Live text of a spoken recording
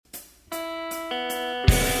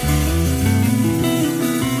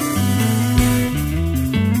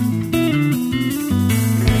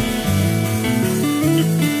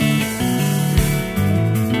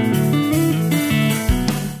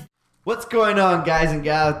going on, guys and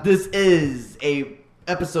gals? This is a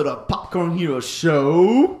episode of Popcorn Hero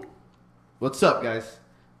Show. What's up, guys?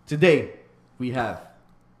 Today we have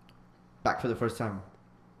back for the first time,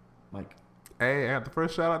 Mike. Hey, I got the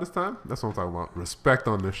first shout out this time. That's what I'm talking about. Respect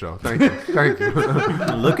on this show. Thank you. Thank you.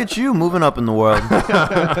 Look at you moving up in the world.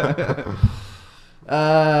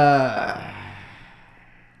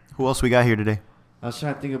 Who else we got here today? I was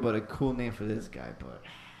trying to think about a cool name for this guy, but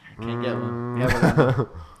I can't get one.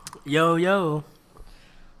 Yeah, Yo.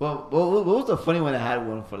 well, what was the funny one I had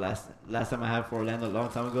one for last time I had for Orlando a long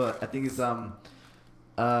time ago? I think it's How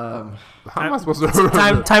am I supposed to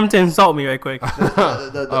remember? Time to insult me right quick.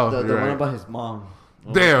 the one right. about his mom.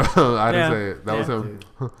 Damn, I didn't Yeah. say it. That was Yeah. him.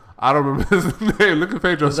 I don't remember his name. Look at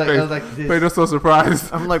Pedro's I face. was like this. Pedro's so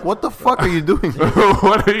surprised. I'm like, what the fuck are you doing?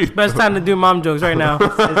 What are you? Best time to do mom jokes right now.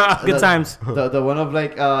 Good times. The one of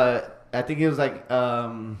like I think it was like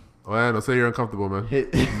Well, don't say you're uncomfortable, man.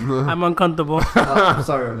 hit, I'm uncomfortable. I'm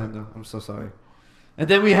sorry, Orlando. I'm so sorry. And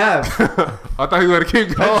then we have I thought you were gonna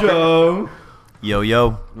keep going. Pedro.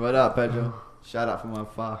 Yo. What up, Pedro? Shout out from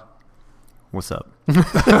afar. What's up?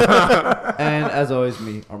 And as always,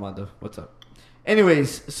 me, Armando. What's up?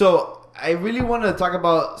 Anyways, so I really want to talk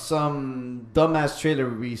about some dumbass trailer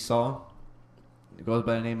we saw. It goes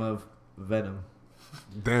by the name of Venom.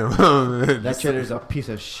 Damn. That trailer is a piece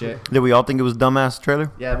of shit. Did we all think it was a dumbass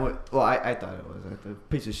trailer? Yeah, well, I thought it was a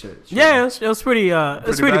piece of shit. Yeah, it was pretty. It's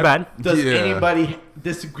Pretty pretty bad. Does Yeah. anybody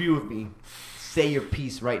disagree with me? Say your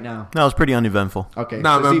piece right now. No, it was pretty uneventful. Okay.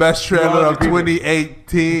 Nah, so man, see, best you all trailer of agree with me.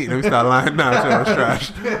 2018. Let me start lying. Nah, that trailer was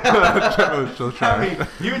trash. That trailer was so I trash. mean,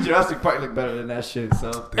 even Jurassic Park looked better than that shit.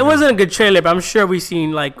 So It wasn't a good trailer, but I'm sure we've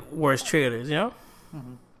seen like worse trailers. You know.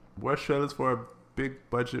 Worst trailers for a big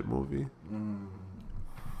budget movie.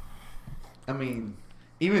 I mean,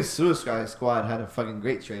 even Suicide Squad had a fucking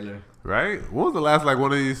great trailer. Right? What was the last like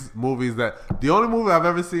one of these movies that the only movie I've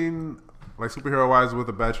ever seen like superhero wise with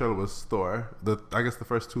a bad trailer was Thor. I guess the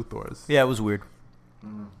first two Thors. Yeah, it was weird.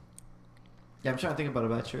 Yeah, I'm trying to think about a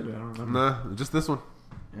bad trailer. I don't remember. Nah, just this one.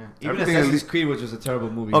 Yeah. Even Everything Assassin's at Creed, which was a terrible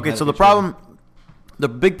movie. Okay, had so a the good trailer. problem, the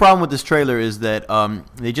big problem with this trailer is that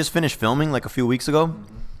they just finished filming like a few weeks ago,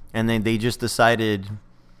 and then they just decided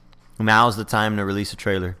now's the time to release a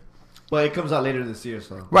trailer. But it comes out later this year,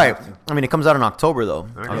 so Right. I mean, it comes out in October though.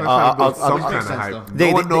 I guess that's build some makes kind of sense, hype. though.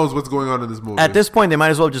 No one knows what's going on in this movie. At this point, they might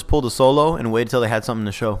as well just pull the solo and wait until they had something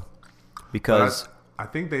to show, But because I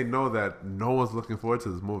think they know that no one's looking forward to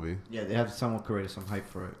this movie. Yeah, they have someone create some hype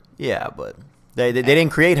for it. yeah, but they didn't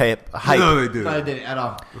create hype. No, they do. No, they didn't at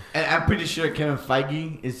all. And I'm pretty sure Kevin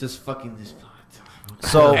Feige is just fucking this.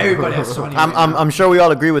 So Everybody has Sony. I'm sure we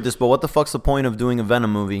all agree with this, but what the fuck's the point of doing a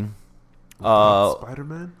Venom movie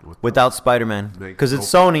Spider-Man? without Spider-Man? Makes Because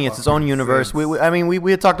it's no Sony, it's its own fucking universe. sense.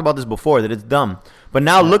 We had talked about this before that it's dumb, but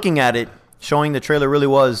now looking at it, showing the trailer really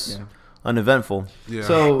was Yeah. uneventful. Yeah.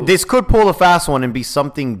 So This could pull a fast one and be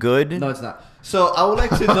something good. no, it's not. So I would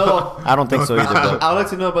like to know. I don't think so either. But I would like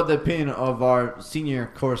to know about the opinion of our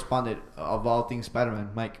senior correspondent of all things Spider-Man,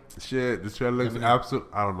 Mike. Shit, this trailer looks absolute.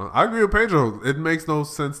 I don't know. I agree with Pedro. It makes no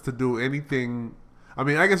sense to do anything. I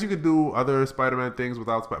mean, I guess you could do other Spider-Man things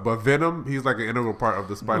without Spider. But Venom, he's like an integral part of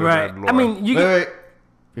the Spider-Man Right. lore. I mean, you. Wait.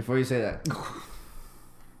 Before you say that,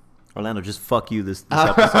 Orlando, just fuck you this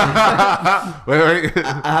episode. wait.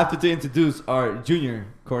 I have to introduce our junior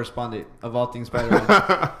correspondent of all things Spider-Man,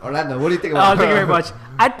 Orlando. What do you think Oh, about thank you very much.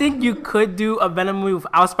 I think you could do a Venom movie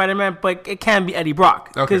without Spider-Man, but it can be Eddie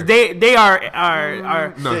Brock because Okay. they are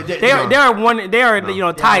No. they are one they are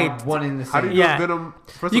No. tied. One in the How do same. you Yeah. do a Venom?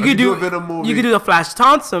 First You of all, could do a Venom movie You could do the Flash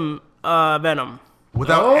Thompson Venom.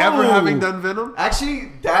 without ever Oh. having done Venom.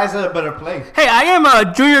 Actually, that's a better play. Hey, I am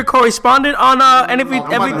a junior correspondent on I'm about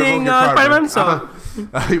to everything revoke your card, Spider-Man. man. So,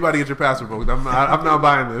 You about to get your password revoked. I'm not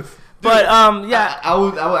buying this. but yeah. I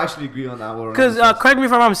would actually agree on that one. Because correct me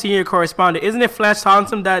if I'm wrong, senior correspondent. Isn't it Flash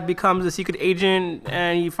Thompson that becomes a secret agent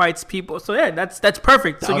and he fights people? So yeah, that's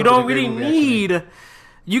perfect. That So you would've been don't a great really movie, need.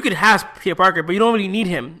 You could have Peter Parker, but you don't really need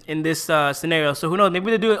him in this scenario. So who knows?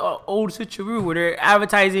 Maybe they do an old switcheroo where they're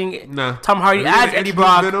advertising Nah. Tom Hardy If you're gonna as Eddie introduce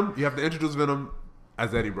Brock. Venom, you have to introduce Venom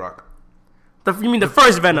as Eddie Brock. You mean the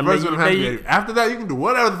first Venom? The first that Venom you- has to that be you- Eddie. After that, you can do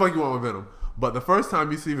whatever the fuck you want with Venom. But the first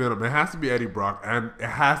time you see Venom, it has to be Eddie Brock, and it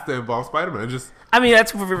has to involve Spider-Man. Just I mean,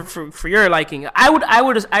 that's for your liking. I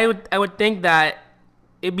would think that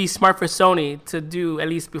it'd be smart for Sony to do at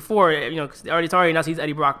least before, because they already announced he's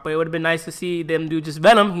Eddie Brock. But it would have been nice to see them do just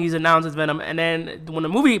Venom. He's announced as Venom, and then when the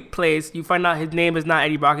movie plays, you find out his name is not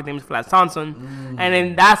Eddie Brock. His name is Flash Thompson, and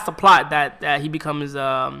then that's the plot that he becomes.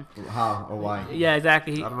 how or why? Yeah,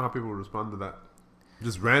 exactly. I don't know how people would respond to that.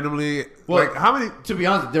 Just randomly, Well, like how many? To be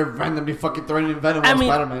honest, they're randomly fucking throwing in Venom I on mean,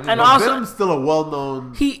 Spider-Man. and You know? also- Venom's still a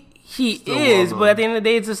well-known. He Still is, well but known. at the end of the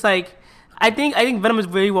day, it's just like I think Venom is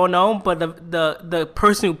very well known, but the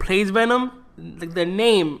person who plays Venom, like the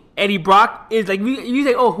name Eddie Brock is like you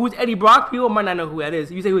say, oh, who's Eddie Brock? People might not know who that is.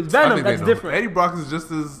 You say who's I Venom, think they that's know. different. Eddie Brock is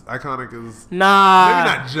just as iconic as. Nah,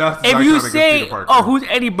 Maybe not just as if iconic you as say, Peter Parker. oh, who's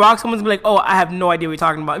Eddie Brock? Someone's gonna be like, oh, I have no idea what you're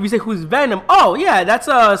talking about. If you say who's Venom, oh yeah, that's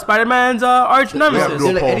Spider-Man's arch nemesis. do a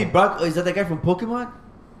They're like poll. Eddie Brock. Oh, is that the guy from Pokemon?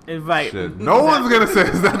 Right. Shit. No one's gonna say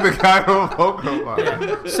is that the guy from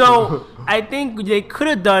Pokemon. So I think what they could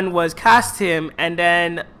have done was cast him and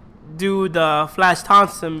then do the Flash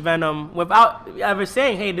Thompson Venom without ever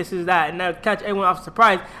saying, "Hey, this is that," and then catch everyone off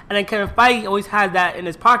surprise. And then Kevin Feige always has that in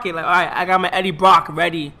his pocket, like, "All right, I got my Eddie Brock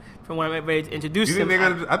ready for when I'm ready to introduce You him." think they're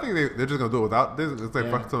gonna? I think they're just gonna do it without this. It's like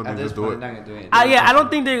fuck Tony, At this just do point, it. they're not gonna do it. I don't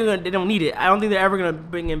think they don't need it. I don't think they're ever gonna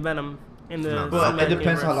bring in Venom in the. No. Well, it cinematic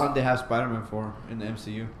depends how universe. long they have Spider-Man for in the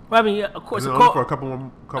MCU. Well, I mean, yeah, of course. Is it of only course for a couple more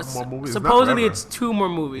movies. Not supposedly, forever. it's 2 more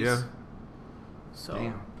movies. Yeah. So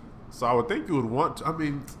Damn, So I would think you would want. I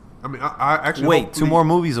mean, I actually Wait, hopefully 2 more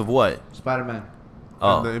movies of what? Spider-Man.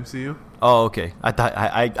 Oh, in the MCU. oh, okay. I thought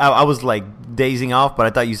I was like dazing off, but I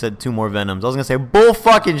thought you said 2 more Venoms. I was gonna say bull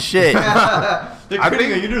fucking shit. They're I creating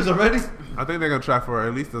think- a universe already. I think they're gonna try for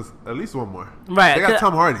at least one more. Right, They got 'cause-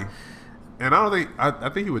 Tom Hardy, and I don't think I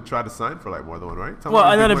think he would try to sign for like more than one, right? Tom well,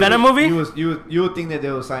 Hardy's another big money. Venom movie. You would think that they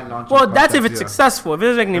will sign launch. Well, that's if it's yeah. successful. If it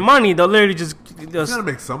doesn't make any money, they'll literally just He's gonna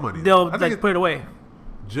make some money. they'll I think like put it away.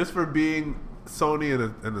 just for being Sony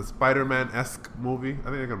in a Spider-Man-esque movie, I think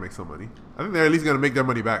they're gonna make some money. I think they're at least gonna make their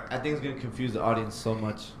money back. I think it's gonna confuse the audience so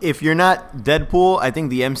much. If you're not Deadpool, I think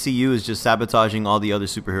the MCU is just sabotaging all the other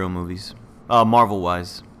superhero movies, Marvel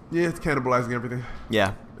wise. Yeah, it's cannibalizing everything.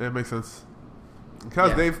 Yeah. It makes sense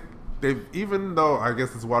because Yeah. they've even though I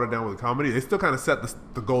guess it's watered down with comedy, they still kind of set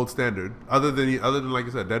the gold standard. Other than like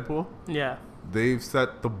you said, Deadpool, Yeah. they've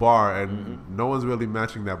set the bar, and no one's really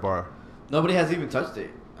matching that bar. Nobody has even touched it.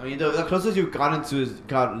 I mean, the closest you've gotten to is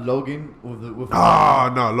Logan with.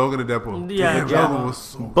 Oh no, Logan and Deadpool. Yeah, Damn, yeah. Logan was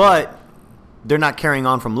so. But they're not carrying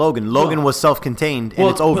on from Logan. Logan Well- was self-contained and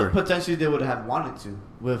it's over. Potentially, they would have wanted to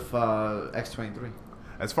with X-23.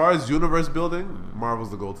 As far as universe building,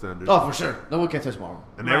 Marvel's the gold standard. Oh, for sure. No one can touch Marvel.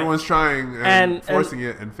 And Right. everyone's trying and, And- forcing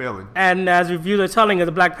it and failing. And as reviews are telling us,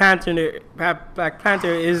 Black Panther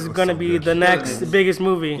is was going to so be good. the next Yeah. biggest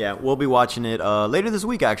movie. Yeah, we'll be watching it later this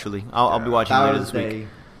week. Actually, I'll be Yeah. watching it later this Thursday, week.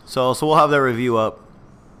 So we'll have that review up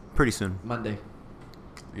pretty soon. Monday.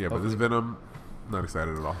 Yeah, but this Venom, not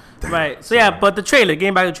excited at all. Right. So yeah, but the trailer,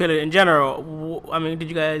 getting back to the trailer in general. I mean, did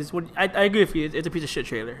you guys? I agree with you. It's a piece of shit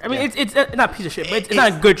trailer. I mean, Yeah. it's not a piece of shit, but it's not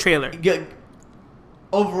a good trailer.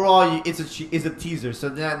 Overall, it's a teaser, so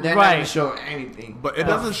they're not Right. gonna show anything. But it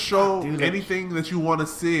doesn't show dude, like- anything that you want to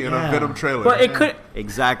see in Yeah. a Venom trailer. But it could.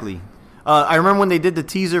 Exactly. I remember when they did the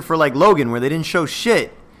teaser for like Logan, where they didn't show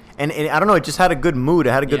shit, and I don't know, it just had a good mood,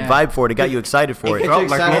 it had a good Yeah. vibe for it, it got you excited for It it. gets you felt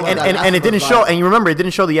like excited Logan. about that And it Last didn't of Us show, vibe. and you remember, it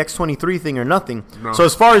didn't show the X-23 thing or nothing. No. So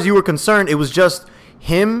as far as you were concerned, it was just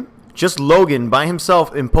him, just Logan by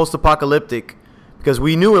himself in post-apocalyptic, because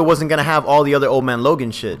we knew it wasn't gonna have all the other Old Man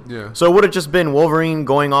Logan shit. Yeah. So it would have just been Wolverine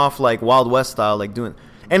going off like Wild West style, like doing,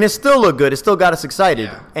 and it still looked good. It still got us excited,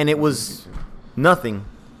 Yeah. and it was nothing.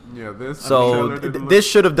 Yeah, this So trailer didn't look- this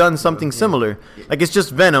should have done something similar. Like it's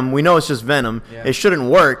just Venom. We know it's just Venom. Yeah. It shouldn't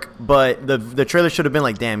work, but the trailer should have been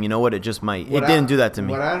like, damn, you know what? It just might. What It didn't do that to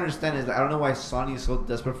me. What I understand is that I don't know why Sony is so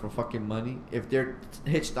desperate for fucking money if they're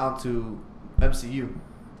hitched onto MCU.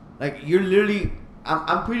 Like you're literally,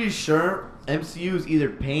 I'm pretty sure MCU is either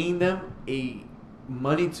paying them a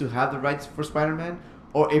money to have the rights for Spider-Man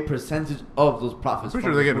or a percentage of those I'm profits. pretty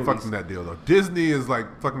from sure they're those getting fucked movies. in that deal though. Disney is like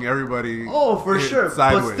fucking everybody. Oh, for hit sure.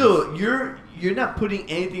 Sideways. But still, you're not putting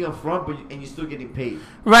anything up front, and you're still getting paid.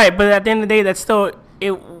 Right, but at the end of the day, that's still it.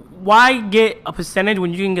 Why get a percentage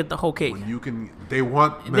when you can get the whole cake? When you can, they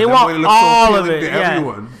want. They that want way it looks all so of appealing it. to Yeah.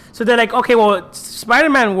 everyone. So they're like, okay, well,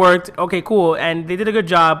 Spider-Man worked. Okay, cool, and they did a good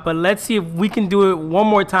job. But let's see if we can do it one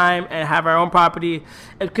more time and have our own property,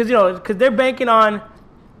 because they're banking on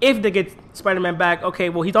if they get Spider-Man back. Okay,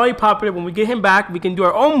 well, he's already popular. When we get him back, we can do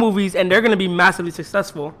our own movies, and they're gonna be massively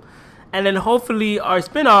successful. And then hopefully our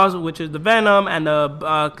spin-offs, which is the Venom and the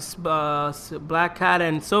Black Cat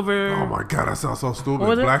and Silver. Oh my god, that sounds so stupid. What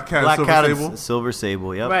was it? Black Cat, Black Silver Cat, Sable. and Silver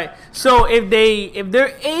Sable. Yep. Right. So if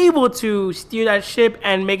they're able to steer that ship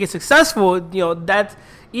and make it successful, that's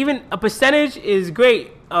even a percentage is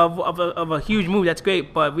great of a huge move. That's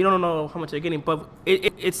great, but we don't know how much they're getting. But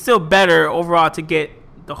it's still better overall to get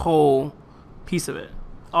the whole piece of it.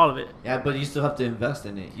 all of it. Yeah, but you still have to invest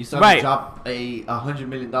in it. You still have Right. to drop $100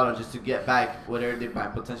 million just to get back whatever they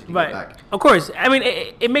might potentially Right. get back. Of course. I mean,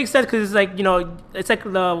 it makes sense because it's like, it's like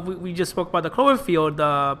we just spoke about the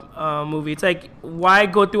Cloverfield movie. It's like, why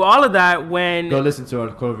go through all of that when Go listen to our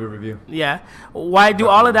Clover review. yeah, why do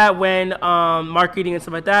all of that when marketing and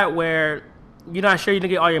stuff like that where you're not sure you're gonna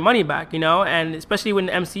get all your money back, and especially when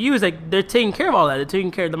the MCU is like they're taking care of all that. They're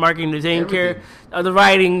taking care of the marketing. They're taking care of the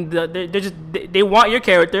writing. They want your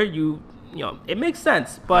character. It makes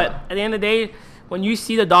sense. But at the end of the day, when you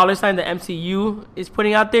see the dollar sign the MCU is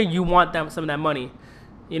putting out there, you want some of that money,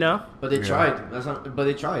 But they tried. But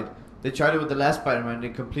they tried. They tried it with the last Spider-Man. They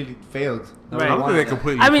completely failed. Right. I don't think wanted they that.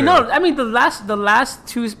 completely. I mean, failed. no. I mean, the last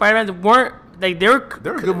two Spider-Mans weren't like they were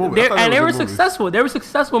good movies. I thought and they they were were good movies. successful. They were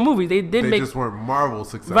successful movies. They did They make just weren't Marvel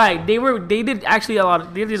successful. right. They did actually a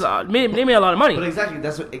lot. They made a lot of money. But exactly,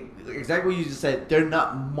 that's exactly what you just said. They're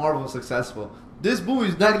not Marvel successful. This movie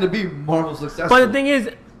is not going to be Marvel successful. But the thing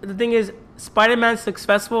is, Spider-Man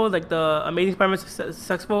successful, like the Amazing Spider-Man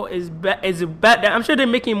successful, is better. I'm sure they're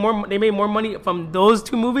making more. They made more money from those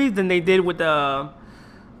two movies than they did with the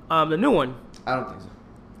new one. I don't think so.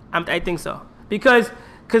 I think so because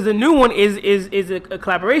the new one is a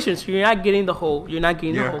collaboration. So you're not getting the whole. You're not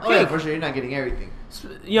getting the Yeah. whole Oh yeah, cake. for sure. You're not getting everything. You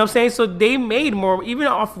know what I'm saying? So they made more, even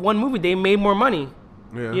off one movie. They made more money.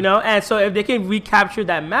 Yeah. And so if they can recapture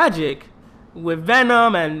that magic with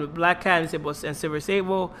Venom and Black Cat and Silver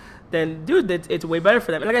Sable, then dude, it's way better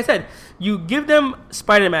for them. And like I said, you give them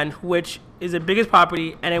Spider-Man, which is the biggest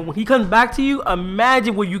property, and then when he comes back to you,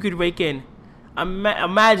 imagine what you could rake in.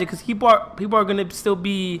 Imagine, because people are gonna still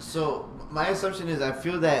be. So my assumption is I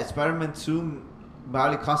feel that Spider-Man 2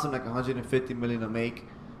 probably cost them like $150 million to make,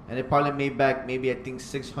 and they probably made back maybe I think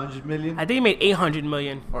 $600 million I think he made $800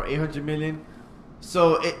 million. or $800 million.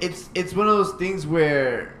 So it's one of those things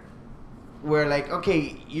where like,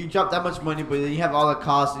 okay, you drop that much money, but then you have all the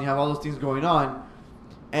costs and you have all those things going on.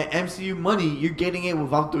 And MCU money, you're getting it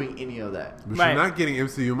without doing any of that. But Right. you're not getting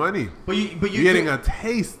MCU money. But you're You're getting a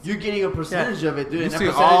taste. you're getting a percentage of it, dude. You and that see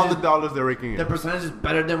percentage all is- the dollars they're raking the in. percentage is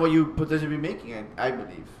better than what you potentially be making, I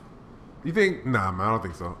believe. You think? Nah, man, I don't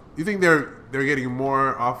think so. You think they're getting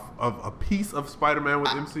more off of a piece of Spider-Man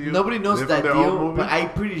with MCU? Nobody knows than that from their own deal, movie? but I'm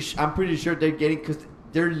pretty sure they're getting because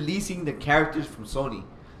they're leasing the characters from Sony,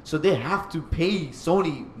 so they have to pay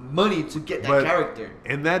Sony money to get that But character.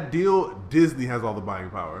 in that deal, Disney has all the buying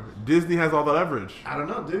power. Disney has all the leverage. I don't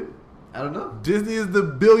know, dude. I don't know. Disney is the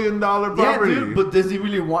billion-dollar Yeah, property. dude, but Disney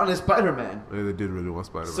really wanted Spider-Man. Yeah, they did really want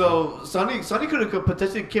Spider-Man. So Sony could have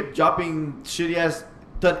potentially kept dropping shitty ass,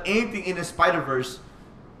 done anything in the Spider-Verse,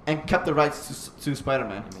 and kept the rights to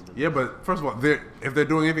Spider-Man. yeah, but first of all, if they're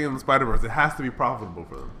doing anything in the Spider-Verse, it has to be profitable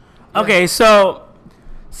for them. Okay, so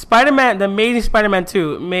Spider-Man, the Amazing Spider-Man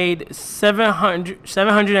 2 made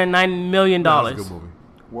 $709 million. That's a good movie.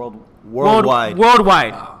 Worldwide.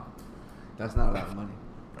 Worldwide. Wow, that's not a lot of money.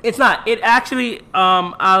 It's not. It actually,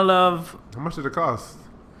 out of How much did it cost?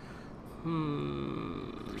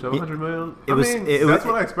 700 million. It was- That's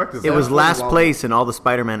what I expected. It was Seven last forty place in all the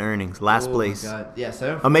Spider-Man earnings. Last Oh place. My God. Yeah,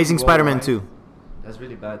 740 Amazing Spider-Man worldwide. 2. That's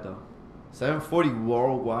really bad though. 740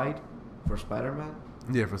 worldwide for Spider-Man.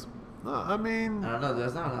 Yeah, I mean, I don't know.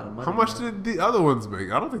 That's not a lot of money. how much man. did the other ones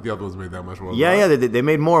make? I don't think the other ones made that much worldwide. Yeah, they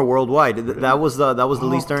made more worldwide. That was the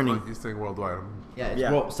least earning. You're saying worldwide. Yeah, it's Yeah.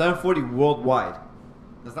 740 worldwide.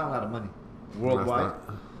 That's not a lot of money. Worldwide.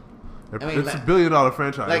 That's I mean, it's like- a billion-dollar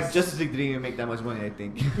franchise. Like Justice League didn't even make that much money. I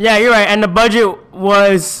think. yeah, you're right. And the budget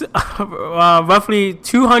was roughly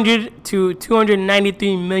 $200 to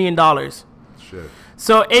 $293 million. Shit.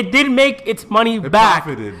 So it did make its money It back,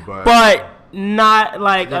 profited, but not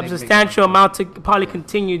like Then a it can make substantial money. amount to probably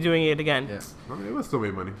continue doing it again. Yeah. I mean, it was still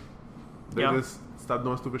made money. They Yeah. just stopped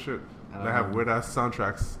doing stupid shit. I don't They have know. weird ass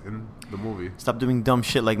soundtracks in the movie. Stop doing dumb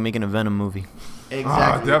shit like making a Venom movie.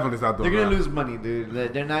 Exactly. Definitely stop doing They're gonna that. lose money, dude.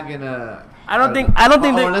 They're not gonna. I don't think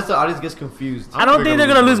that- unless the audience gets confused. I don't think they're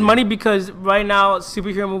gonna lose money. money because right now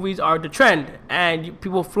superhero movies are the trend, and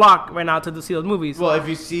people flock right now to see those movies. Well, if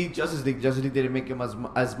you see Justice League didn't make him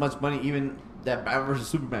as much money even that Batman vs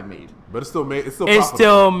Superman made. But it's still made. It's still. It profitable.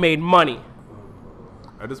 still made money.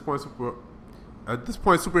 At this point,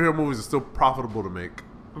 superhero movies are still profitable to make.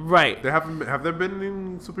 Right. Have there been any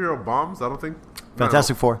superhero bombs? I don't think.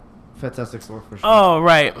 Fantastic Four. Fantastic Four for sure. Oh,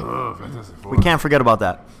 right. Oh, Fantastic Four. We can't forget about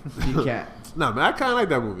that. You can't. Nah, man, I kind of like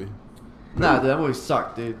that movie. Nah, dude, that movie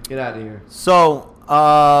sucked, dude. Get out of here. So,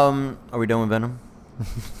 are we done with Venom?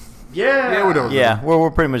 Yeah. Yeah, we're done. Yeah, we're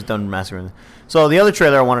pretty much done massacring. So the other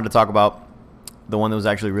trailer I wanted to talk about, the one that was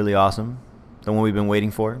actually really awesome, the one we've been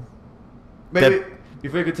waiting for. Maybe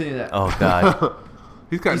before you continue that. Oh God.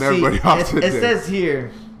 He's cutting You everybody see, off it today. says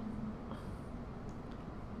here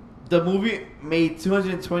the movie made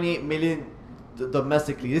 228 million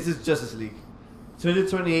domestically. This is Justice League.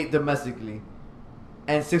 228 domestically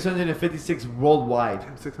and 656 worldwide.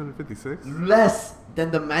 656. Less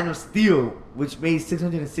than the Man of Steel, which made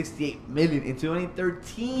 668 million in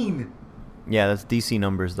 2013. Yeah, that's DC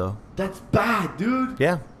numbers though. That's bad, dude.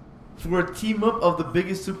 Yeah. For a team up of the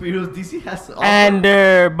biggest superheroes DC has to offer. And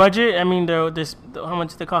their budget, I mean, how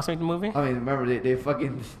much did it cost to make the movie? I mean, remember they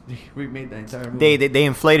fucking they remade the entire movie. They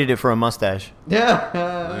inflated it for a mustache. Yeah.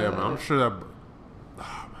 Yeah, man. I'm sure that.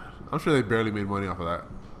 I'm sure they barely made money off of that.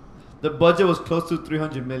 The budget was close to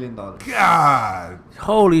 $300 million. God.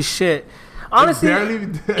 Holy shit. Honestly,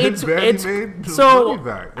 it's barely made so. money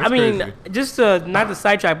back. I That's mean, crazy. just not to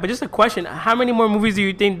sidetrack, but just a question: how many more movies do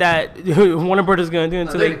you think that Warner Brothers is gonna do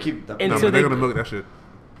until they're they gonna keep them. No, until but they're they? gonna milk that shit.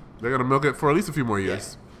 They're gonna milk it for at least a few more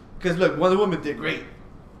years. Because look, Wonder Woman did great.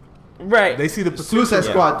 Right. They see the potential. Suicide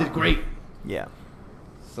Squad did great. Yeah.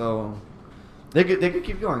 So they could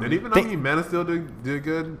keep going. And even They- I mean, Man of Steel did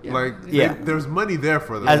good. Yeah. Like, Yeah. there's money there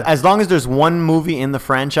for them. As long as there's one movie in the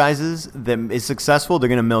franchises that is successful, they're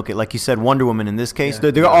gonna milk it. Like you said, Wonder Woman in this case,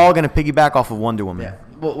 Yeah. they're all gonna piggyback off of Wonder Woman. Yeah.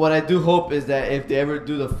 But what I do hope is that if they ever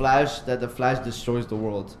do the Flash, that the Flash destroys the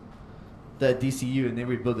world, the DCU, and they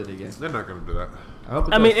rebuild it again. They're not gonna do that. I hope.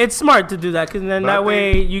 I mean, it's smart to do that because then But I that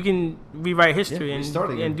way think- you can rewrite history Yeah, and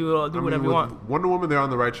restart again. do I mean, whatever you with want. Wonder Woman, they're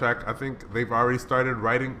on the right track. I think they've already started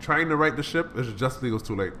trying to right the ship. It's just Justice League was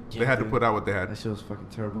too late. They had to dude. put out what they had. That shit was fucking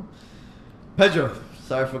terrible. Pedro,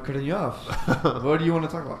 sorry for cutting you off. What do you want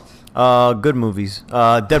to talk about? Good movies.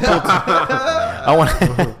 Deadpool. I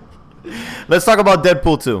want. Let's talk about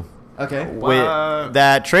Deadpool 2. Okay. With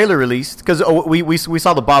that trailer released because we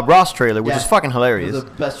saw the Bob Ross trailer, which Yeah. is fucking It hilarious. was the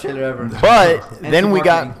best trailer ever. But then we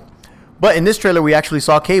got. Anti-marketing. But in this trailer, we actually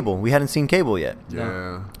saw Cable. We hadn't seen Cable yet.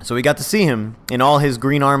 Yeah. So we got to see him in all his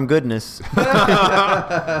green arm goodness.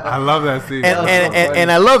 I love that scene. and, was and, so and, funny.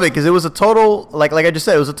 and I love it because it was a total, like I just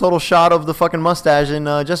said, it was a total shot of the fucking mustache in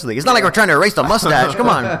Justice League. It's not like we're trying to erase the mustache. Come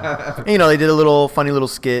on. And, you know, they did a little funny little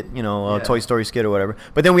skit, you know, Yeah. Toy Story skit or whatever.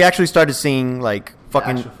 But then we actually started seeing like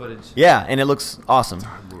fucking, Actual footage. yeah, and it looks awesome.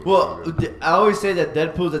 Well, I always say that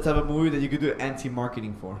Deadpool is the type of movie that you could do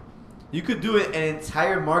anti-marketing for. You could do an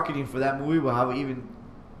entire marketing for that movie without even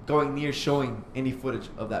going near showing any footage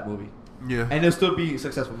of that movie, Yeah. and it'll still be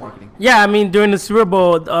successful marketing. Yeah, I mean during the Super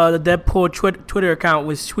Bowl, the Deadpool Twitter account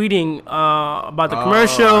was tweeting about the Oh, I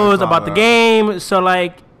commercials, saw about the that. game. So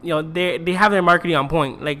like, you know, they have their marketing on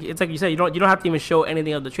point. Like it's like you said, you don't have to even show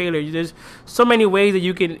anything of the trailer. There's so many ways that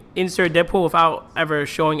you can insert Deadpool without ever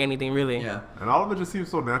showing anything really. Yeah, And all of it just seems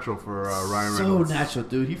so natural for Ryan so Reynolds. natural,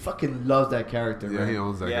 dude. He fucking loves that character. Yeah, man. he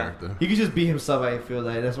owns that Yeah. character. He could just be himself. I feel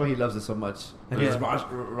like that's why he loves it so much, and his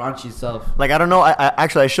raunchy self. Like I don't know.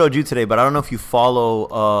 I showed you today, but I don't know if you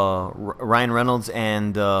follow Ryan Reynolds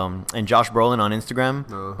and Josh Brolin on Instagram.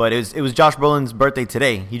 No. But it was Josh Brolin's birthday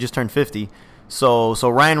today. He just turned 50. So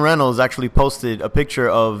Ryan Reynolds actually posted a picture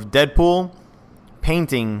of Deadpool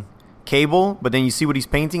painting Cable, but then you see what he's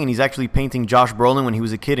painting, and he's actually painting Josh Brolin when he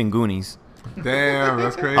was a kid in Goonies. Damn,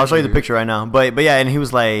 that's crazy. I'll show you the picture right now. But yeah, and he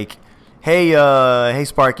was like, hey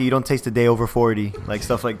Sparky, you don't taste a day over 40, like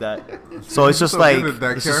stuff like that. So it's just So like good at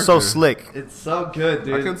that it's just so character. slick. It's so good,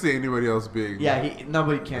 dude. I couldn't see anybody else being. Yeah,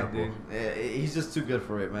 nobody can, Deadpool. dude. He's just too good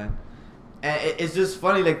for it, man. And it's just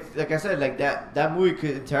funny, like I said, like that movie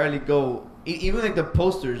could entirely go. Even like the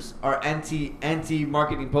posters are anti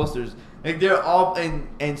marketing posters. Like they're all in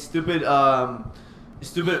stupid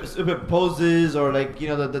poses, or like, you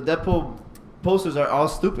know, the Deadpool posters are all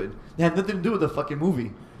stupid. They have nothing to do with the fucking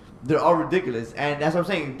movie. They're all ridiculous, and that's what I'm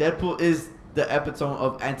saying. Deadpool is the epitome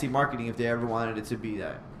of anti-marketing if they ever wanted it to be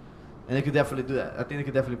that. And they could definitely do that. I think they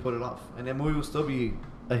could definitely pull it off, and that movie will still be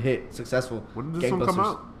a hit, successful. When did this one come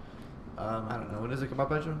Gangbusters. out? I don't know. When does it come out,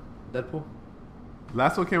 Pedro? Deadpool?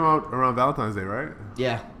 Last one came out around Valentine's Day, right?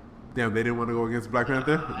 Yeah. Damn, they didn't want to go against Black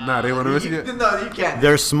Panther? Nah, they want to risk it. No, you can't.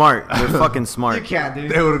 They're smart. They're fucking You smart. can't, dude.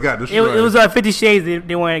 They would have got It destroyed. was 50 Shades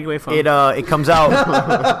they wanted to get away from. It comes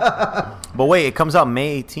out. But wait, it comes out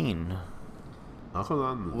May 18. Hold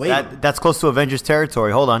on. Wait. That's close to Avengers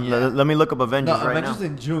territory. Hold on. Yeah. Let me look up Avengers No, right Avengers now.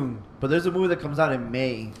 in June, but there's a movie that comes out in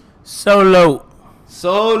May. Solo.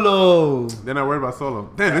 Solo. They're not worried about Solo.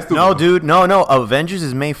 Damn, this No, dude. No. Avengers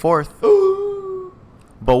is May 4th.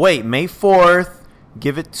 But wait, May 4th.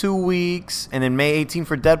 Give it 2 weeks, and then May 18th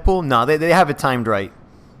for Deadpool. No, they have it timed right.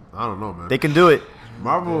 I don't know, man. They can do it.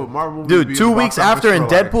 Marvel. would Dude, be 2 in the weeks box office after in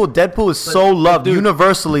for, like- Deadpool is so loved, dude-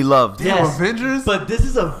 universally loved. Damn, Avengers? But this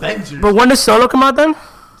is Avengers. But when does Solo come out then?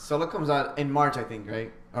 Solo comes out in March, I think, right?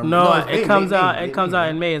 Or- No, it's May, it comes May, out. May, It comes May. out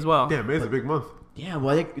in May as well. Damn, May's a big month. Yeah,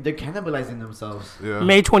 well, they're cannibalizing themselves. Yeah.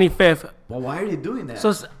 May 25th. Well, why are they doing that?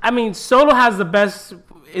 So I mean, Solo has the best,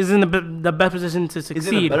 is in the best position to It's in a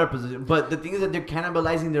succeed. better position. But the thing is that they're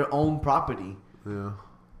cannibalizing their own property. Yeah. You know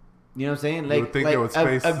what I'm saying? would Like, think they would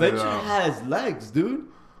space it Adventure out. has legs, dude.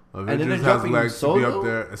 then they're Avengers has dropping legs to be Solo? up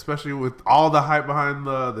there, especially with all the hype behind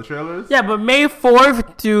the trailers. Yeah, but May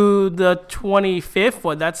 4th to the 25th,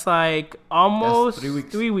 what? That's like almost 3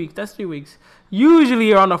 weeks. 3 weeks. That's 3 weeks.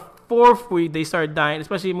 Usually around the 4th week they start dying,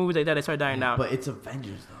 especially movies like that. They start dying down. But it's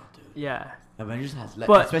Avengers, though, dude. Yeah. Avengers has legs.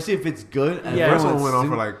 But- Especially if it's good. And Yeah. The first one everyone's went on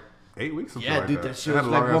for super- like 8 weeks. Something Yeah, like dude, that that shit It had was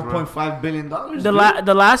a like long-ass run. $1.5 billion.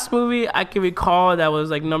 The last movie I can recall that was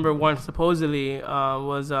like number one supposedly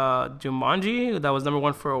was Jumanji. That was number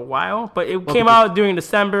one for a while, but it came because- out during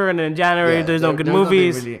December and then January. Yeah, there's no good there was nothing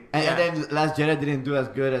movies. really- Yeah. And then Last Jedi didn't do as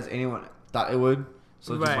good as anyone thought it would.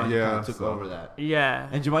 So Right. Jumanji Yeah, kind of took so- over that. Yeah.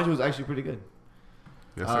 And Jumanji was actually pretty good.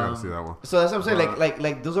 Yes, I gotta see that one. So that's what I'm saying. But-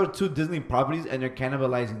 Like those are two Disney properties, and they're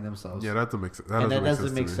cannibalizing themselves. Yeah, that doesn't make sense. That and that doesn't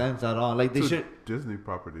doesn't make make sense. sense at all. Like they Two should. Disney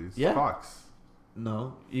properties. Yeah. Fox.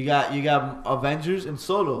 No, you got Avengers and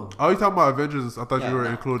Solo. Oh, you talking about Avengers? I thought Yeah, you were no.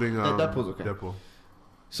 including Deadpool's okay. Deadpool.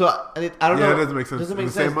 So I don't Yeah, know. it doesn't make sense. Doesn't In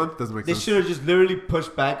make the same sense. month, doesn't make They sense. should have just literally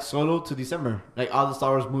pushed back Solo to December, like all the Star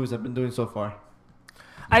Wars movies have been doing so far.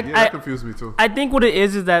 Yeah, that confused me too. I think what it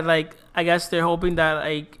is that like I guess they're hoping that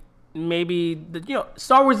like maybe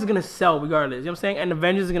Star Wars is gonna sell regardless. You know what I'm saying? And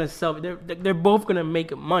Avengers is gonna sell. They're both gonna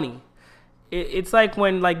make money. It's like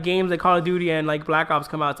when like games like Call of Duty and like Black Ops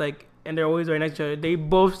come out. It's like and they're always right next to each other. They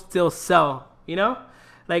both still sell. You know,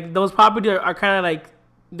 like those properties are kind of like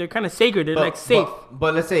they're kind of sacred. They're like safe.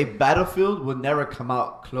 But let's say Battlefield would never come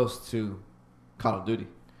out close to Call of Duty.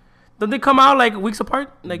 Don't they come out like weeks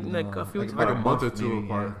apart? Like a few weeks Like apart? a month or two maybe,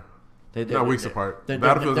 apart. yeah. They're Not weeks apart. they're-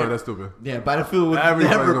 Battlefield's they're- not that stupid. Yeah, Battlefield would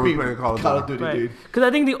Everybody's never gonna be be playing Call of Call of Duty. Duty, Right. dude. Because I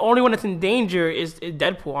think the only one that's in danger is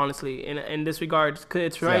Deadpool, honestly, in this regard. Because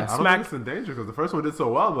it's right Yeah. I don't smack. think it's in danger because the first one did so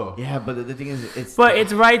well though. Yeah, but the thing is, it's But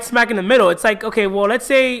it's right smack in the middle. It's like, okay, well, let's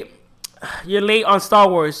say you're late on Star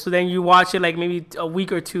Wars, so then you watch it like maybe a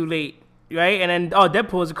week or two late, right? And then,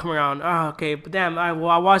 Deadpool is coming around. Oh, okay, but damn, I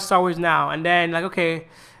watch Star Wars now. And then, like, okay,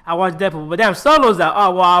 I watch Deadpool, but damn, Solo's out.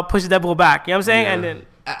 Oh, well, I'll push Deadpool back. You know what I'm saying? Yeah. And then,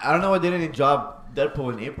 I don't know why they didn't drop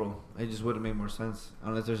Deadpool in April. It just would have made more sense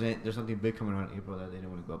unless there's something big coming out in April that they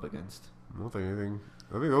didn't want to go up against. I don't think anything.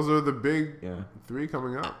 I think those are the big Yeah. 3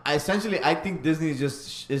 coming out. I think Disney is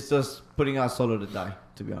just putting out Solo to die.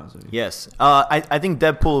 To be honest with you. Yes. I think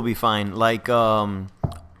Deadpool will be fine. Like, well,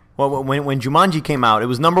 when Jumanji came out, it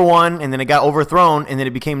was number one, and then it got overthrown, and then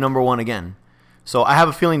it became number one again. So I have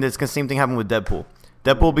a feeling that the same thing happened with Deadpool.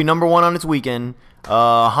 Deadpool will be number one on its weekend.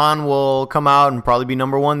 Han will come out and probably be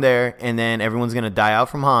number one there, and then everyone's gonna die out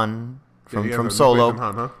from Han, Yeah, you have from no Solo. faith in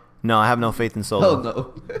Han, huh? No, I have no faith in Solo.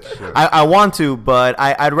 Hell no. I want to, but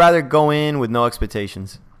I'd rather go in with no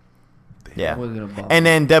expectations. Yeah. Wasn't gonna bother. And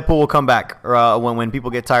then Deadpool will come back when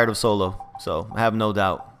people get tired of Solo. So I have no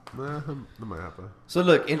doubt. Nah, that might happen. So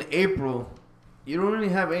look, in April, you don't really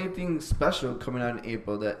have anything special coming out in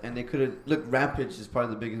April and they could have look. Rampage is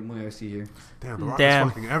probably the biggest movie I see here. Damn, The Rock Damn.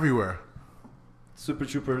 is fucking everywhere. Super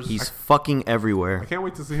Troopers. He's fucking I everywhere. can't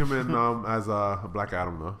wait to see him in as Black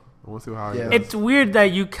Adam though. I want to see how he Yeah. does. it's weird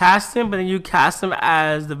that you cast him, but then you cast him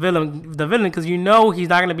as the villain, because you know he's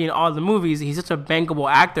not going to be in all the movies. He's such a bankable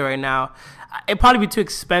actor right now. It'd probably be too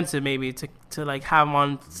expensive maybe to like have him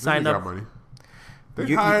on Disney signed got up. money. They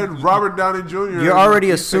You- hired Robert Downey Jr. You're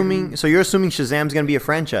already He's assuming. taking- So you're assuming Shazam's gonna be a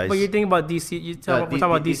franchise. But you're thinking about DC. We're talking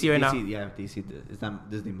about DC right now. Yeah, DC. It's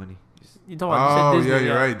not Disney money. You're talking about you Oh said Disney,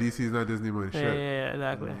 yeah, you're right. DC's not Disney money. Yeah, Shit. yeah,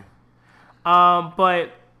 exactly.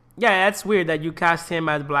 But yeah, that's weird that you cast him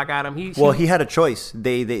as Black Adam. Well, he had a choice.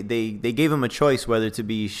 They gave him a choice whether to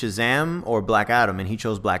be Shazam or Black Adam, and he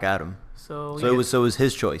chose Black Adam. so So it was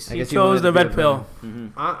his choice. I he guess he chose wanted the to be a red pill.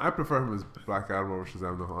 I prefer him as Black Adam over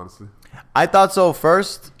Shazam though, honestly. I thought so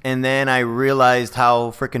first, and then I realized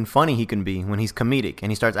how freaking funny he can be when he's comedic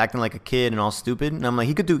and he starts acting like a kid and all stupid. And I'm like,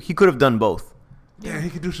 he could have done both. Yeah,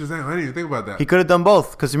 he could do Shazam. I didn't even think about that. He could have done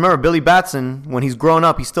both. Because remember, Billy Batson, when he's grown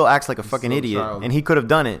up, he still acts like a fucking so idiot, childish. and he could have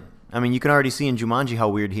done it. I mean, you can already see in Jumanji how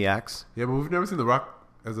weird he acts. Yeah, but we've never seen The Rock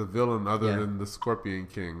as a villain other Yeah. than the Scorpion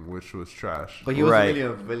King, which was trash. But he wasn't Right. really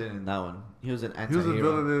a villain in that one. He was an He was a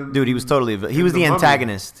anti-hero. villain in... Dude, he was totally. He in was the Mummy.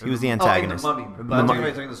 antagonist. He In was the the- antagonist. Oh, in the Mummy. In But The I'm Mummy.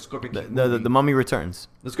 talking about the Scorpion The, King the, movie. the Mummy Returns.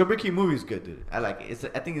 The Scorpion King movie is good, dude. I like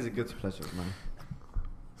it. I think it's a good pleasure of mine.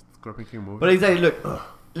 Scorpion King movie. But exactly, look,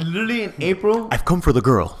 literally in April. I've come for the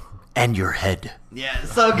girl and your head. Yeah,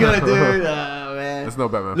 it's so good, dude. Man. There's no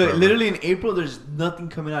Batman Look, Forever. literally in April, there's nothing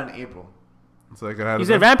coming out in April. So they could have. You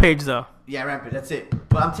said Rampage though. Yeah, Rampage. That's it.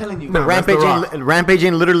 But I'm telling you, No, that's Rampage The Rock. Rampage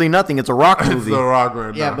ain't literally nothing. It's a Rock It's movie. The Rock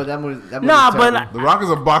right yeah, now. but that movie. Nah, but terrible. The Rock is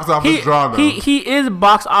a box office draw now. he is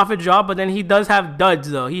box office draw, but then he does have duds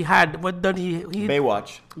though. He had what dud he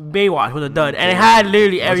Baywatch. Baywatch was a dud, and it had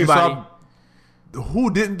literally Once you everybody. saw-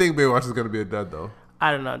 Who didn't think Baywatch was gonna be a dud though?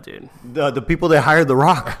 I don't know, dude. The people that hired The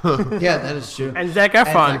Rock. Yeah, that is true. And Zac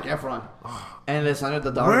Efron. And Zac Efron. And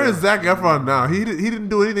Alessandro Daddario. Where is Zac Efron now? He didn't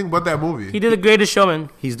do anything but that movie. He did The Greatest Showman.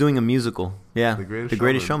 He's doing a musical. Yeah, The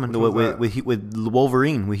Greatest Showman. Showman. Which one's With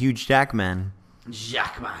Wolverine, with Hugh Jackman.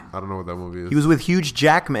 Jackman. I don't know what that movie is. He was with Hugh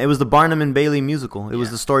Jackman. It was the Barnum and Bailey musical. It was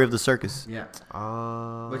the story of the circus. Yeah.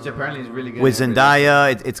 Which apparently is really good. With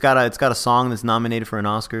Zendaya, it's got a song that's nominated for an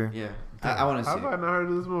Oscar Yeah. I want to How see have I it. not heard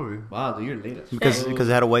of this movie? Wow, dude, you're late. because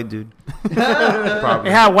it had a white dude.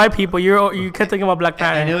 Probably. It had white people. You kept thinking about Black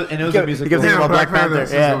Panther. And it was a musical. kept thinking Damn, about Black Panther,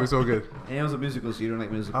 This yeah. movie's so good. And it was a musical, so you don't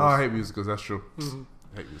like musicals. Oh, I hate musicals. That's true. Mm-hmm.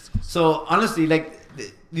 I hate musicals. So honestly, like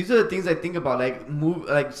these are the things I think about.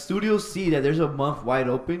 Like studios see that there's a month wide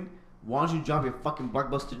open. Why don't you drop your fucking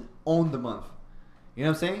blockbuster and own the month? You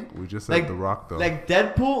know what I'm saying? We just said The Rock though. Like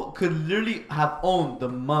Deadpool could literally have owned the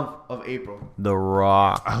month of April. The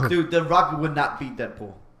Rock. Dude, The Rock would not beat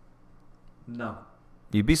Deadpool. No.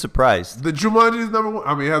 You'd be surprised. The Jumanji is number one.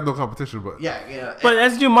 I mean, it has no competition, but Yeah. But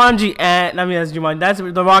that's Jumanji that's Jumanji. That's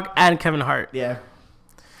The Rock and Kevin Hart. Yeah.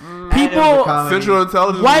 People, Central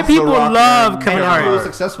Intelligence. white is The people Rock love and Kevin Deadpool Hart. was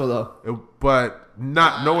successful though. But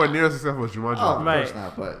nowhere near as successful as Jumanji. Oh, of Right. course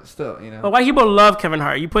not, but still, you know. But white people love Kevin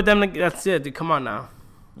Hart. You put them, that's it, dude. Come on now.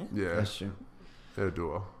 Yeah, That's true. they'll do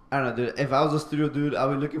well. I don't know, dude. If I was a studio dude, I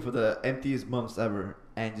would be looking for the emptiest months ever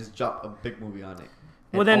and just drop a big movie on it.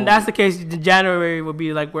 Well, And then own that's it. the case. The January will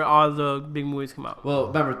be like where all the big movies come out. Well,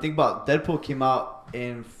 remember, think about Deadpool came out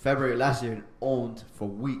in February last year and owned for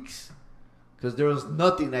weeks because there was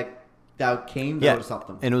nothing that came that Yeah, would stop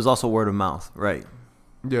them. and it was also word of mouth, right?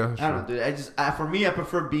 Yeah, I don't know, sure. dude. For me, I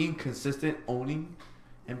prefer being consistent, owning,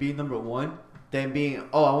 and being number one than being.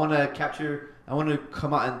 Oh, I want to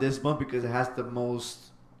come out in this month because it has the most.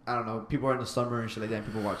 I don't know. People are in the summer and shit like that, and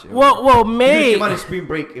people watch it. Well, It May. came out in spring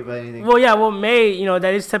break, if anything. Well, yeah, May. You know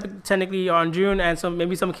that is technically on June, and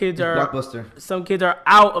maybe some kids It's are blockbuster,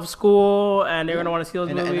 out of school and they're gonna want to see those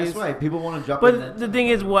and movies. that's why people want to drop. it But in the thing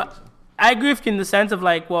is, what I agree with you in the sense of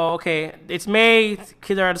like, well, okay, it's May,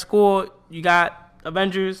 kids are out of school. You got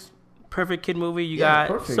Avengers, perfect kid movie. You Yeah,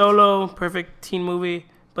 got perfect. Solo, perfect teen movie.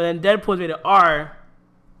 But then Deadpool's rated R.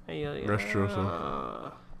 And you're like, That's true,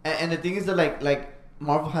 so. And the thing is that like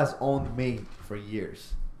Marvel has owned May for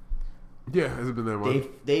years. Yeah, has it been that much?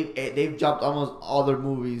 They've dropped almost all their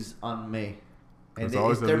movies on May. There's they-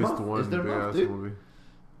 always it's at their least month. one It's their big month, ass dude. movie.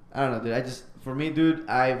 I don't know, dude. For me, dude, if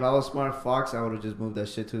I was Smart Fox, I would have just moved that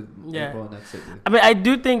shit to Yeah. April and that's it, dude. I mean, I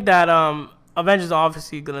do think that Avengers are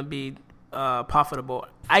obviously gonna be profitable.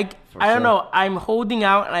 I For don't sure. know. I'm holding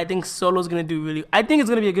out, and I think Solo's gonna do really. I think it's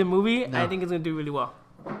gonna be a good movie. No. I think it's gonna do really well.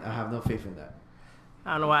 I have no faith in that.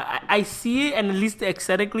 I don't know why. I see it, and at least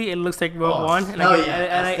aesthetically, it looks like Rogue Oh, One, and hell I get, yeah.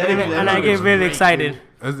 and I Aesthetically, and I that get looks really great, excited.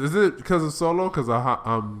 Is it because of Solo? Because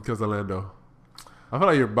of Lando? I feel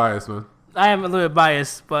like you're biased, man. I am a little bit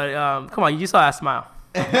biased, but come on, you saw that smile.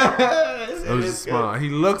 It was just smile. He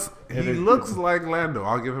looks like Lando.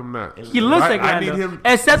 I'll give him that. He looks like I Lando, need him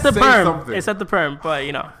except to the say perm, something. except the perm. But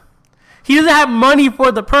you know, he doesn't have money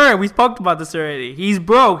for the perm. We spoke about this already. He's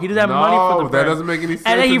broke. He doesn't have money for the perm. that doesn't make any sense.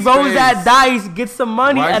 And then he in rolls space. that dice, gets some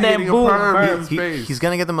money, Why is and he then getting a boom, perm? perm. He's- Space. He's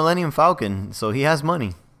gonna get the Millennium Falcon, so he has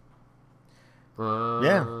money.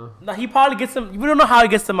 Yeah. No, he probably gets some. We don't know how he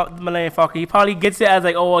gets the Millennium Falcon. He probably gets it as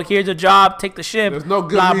like, oh, well, here's a job, take the ship. There's no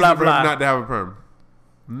good blah reason blah for blah. him not to have a perm.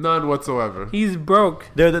 None whatsoever. He's broke.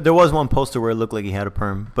 There was one poster where it looked like he had a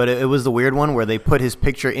perm, but it was the weird one where they put his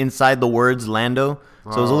picture inside the words Lando,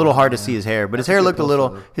 so it was a little hard to see his hair. But That's his hair a good looked a little.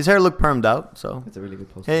 poster. His hair looked permed out, so That's a really good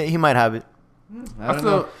poster. he might have it. I don't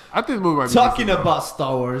know. I think the movie might be Talking decent. about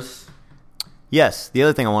Star Wars. Yes, the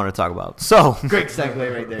other thing I wanted to talk about. So Great segue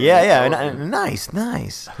right there. yeah, nice.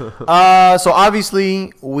 So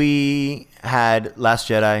obviously we had Last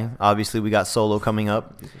Jedi. Obviously we got Solo coming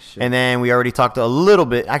up, shit. and then we already talked a little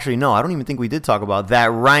bit. Actually, no, I don't even think we did talk about that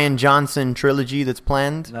Rian Johnson trilogy that's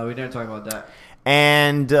planned. No, we didn't talk about that.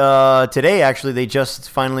 And today, actually, they just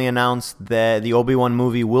finally announced that the Obi-Wan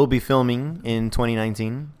movie will be filming in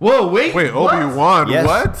 2019. Whoa, wait. Wait, what? Obi-Wan? Yes.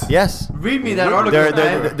 What? Yes. Read me that What?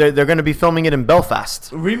 article. They're going to be filming it in Belfast.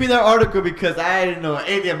 Read me that article because I didn't know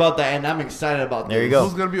anything about that, and I'm excited about There this. you go.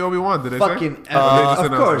 Who's gonna be Obi-Wan? Did they Fucking, say? Or they just of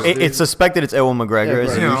announced course. it? It's suspected it's Ewan McGregor. Yeah,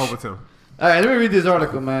 as bro. Yeah, I Yush. hope it's him. All right, let me read this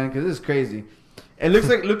article, man, because this is crazy. It looks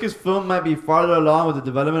like Lucasfilm might be farther along with the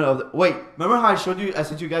development of the... Wait, remember how I sent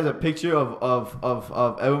you guys a picture of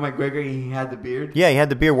Ewan McGregor? He had the beard. Yeah, he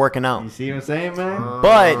had the beard working out. You see what I'm saying, man?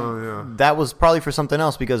 But yeah. that was probably for something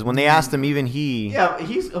else because when they asked him, even he... Yeah,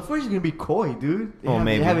 of course he's gonna be coy, dude.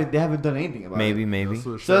 Maybe. They haven't done anything about it. Maybe.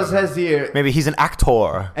 So it says here, Maybe he's an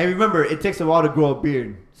actor. and remember, it takes a while to grow a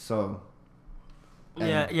beard. So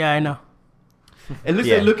Yeah, I know. it looks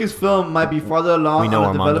Yeah. like Lucasfilm might be farther along We know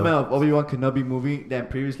on the Armando. development of Obi-Wan Kenobi movie than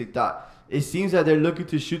previously thought. It seems that they're looking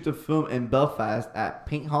to shoot the film in Belfast at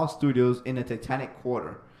Paint Hall Studios in the Titanic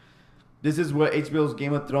Quarter. This is where HBO's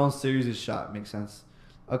Game of Thrones series is shot. Makes sense.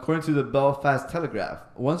 According to the Belfast Telegraph,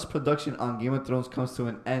 once production on Game of Thrones comes to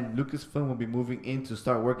an end, Lucasfilm will be moving in to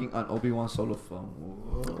start working on Obi-Wan solo film.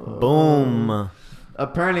 Whoa. Boom.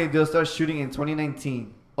 Apparently, they'll start shooting in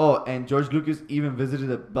 2019. Oh, and George Lucas even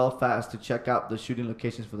visited Belfast to check out the shooting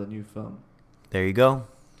locations for the new film. There you go.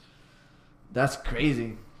 That's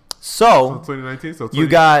crazy. So So 2019. So 20, you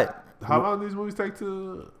got... how long these movies take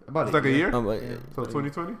to? About It's like a year. Oh, So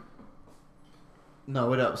 2020. No,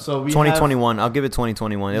 what up? So we 2021. I'll give it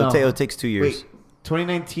 2021. No. It takes 2 years. Wait,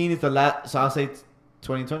 2019 is the last. So I'll say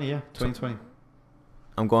 2020. Yeah, 2020.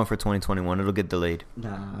 I'm going for 2021. It'll get delayed.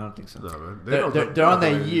 Nah, I don't think so. No, man. They're on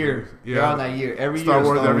that year. Yeah. They're on that year. Every Star year.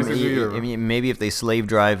 Wars Star every Wars. single year. I mean, maybe if they slave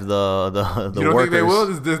drive the You don't workers. think they will?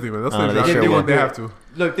 It's Disney, man. That's They what sure they will. want. They have to.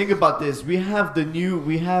 Look, think about this. We have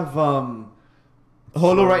Holo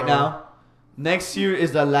right now. Next year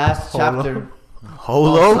is the last Holo? chapter.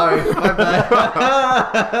 Holo? Oh, sorry, my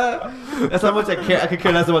bad. That's how much I care. I could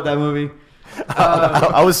care less about that movie.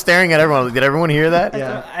 I was staring at everyone. Did everyone hear that?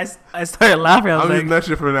 Yeah, I started laughing. I was I'm like, using that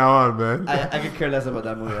shit from now on, man. I could care less about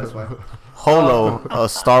that movie. That's why. Holo, a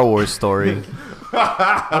Star Wars story.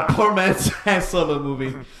 A poor man's Han Solo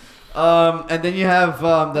movie. And then you have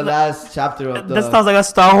the last chapter of the. that sounds like a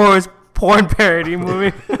Star Wars porn parody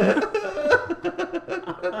movie.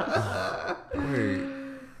 Wait.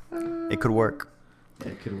 It could work. Yeah,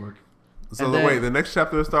 it could work. So And then- wait, the next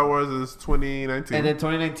chapter of Star Wars is 2019. And then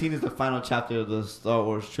 2019 is the final chapter of the Star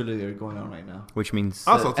Wars trilogy they're going on right now. Which means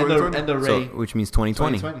Also and 2020. the so, Rey. which means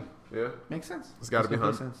 2020. 2020. Yeah, Makes sense. it's got to be Han.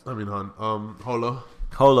 Makes sense. I mean Han. Holo.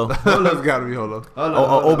 Holo. Holo's got to be Holo.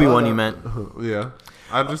 Obi-Wan, you meant. Yeah,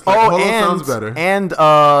 I just like Holo sounds better. And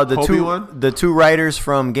the Obi-Wan? the two writers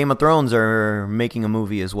from Game of Thrones are making a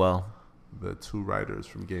movie as well. The two writers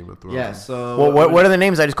from Game of Thrones. Yeah, so. Well, what are the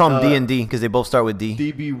names? I just call them Uh, D&D because they both start with D.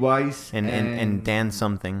 DB Weiss And Dan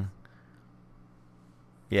something.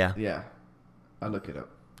 Yeah, Yeah. I'll look it up.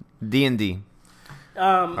 D&D. I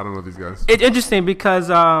don't know these guys. It's interesting because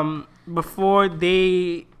before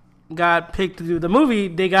they got picked to do the movie,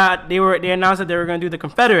 they announced that they were going to do The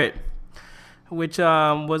Confederate, which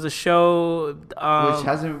was a show Which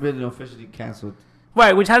hasn't been officially canceled.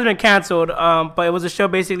 right, which hasn't been canceled. But it was a show.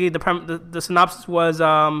 Basically, the synopsis was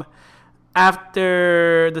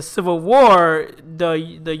after the Civil War,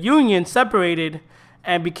 the Union separated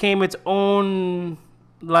and became its own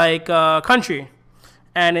country.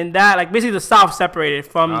 And in that, basically, the South separated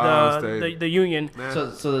from the Union. Man.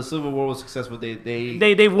 So the Civil War was successful.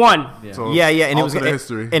 They won. yeah. So, Yeah, and it was alternate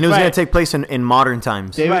history. and it was going Right. to take place in modern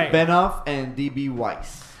times. David Right. Benoff and DB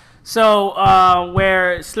Weiss. So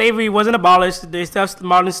where slavery wasn't abolished, they still have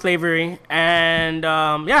modern slavery, and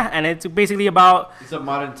and it's basically about It's a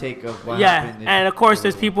modern take of what happened. and of course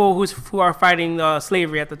there's people who are fighting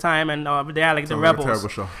slavery at the time, and they had the Sounds like a rebels. terrible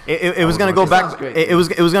show. It was going to go It back. sounds great. It was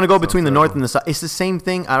going to go between the terrible. north and the south. It's the same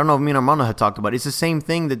thing. I don't know if me and Armando had talked about it. It's the same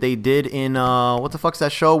thing that they did in what the fuck's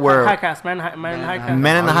that show where High Cast, man in High Cast.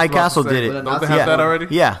 Man in the I was High about to Castle say, did Well, it. Don't they Nazi have that one. already?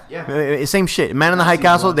 Yeah, Yeah. Same shit. Man in the High Nazi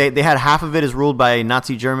Castle. one. They had half of it is ruled by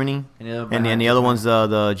Nazi Germany, And and the other one's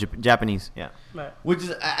the Japanese. Yeah. Right. Which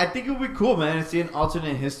is, I think it would be cool, man, to see an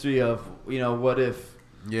alternate history of, what if.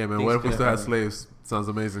 Yeah, man. Things What if we could still had happen. slaves? Sounds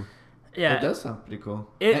amazing. Yeah. It does sound pretty cool.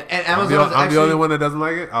 It- and I'm Amazon the only one that doesn't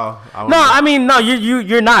like it. Oh, No, I mean no,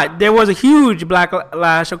 you're not. There was a huge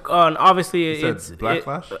backlash, and obviously You it's said Black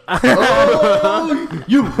Flash? Oh,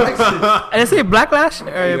 you racist. I say backlash.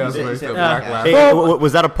 Yeah, that's you what he said said. Black Black Flash. Flash. Hey,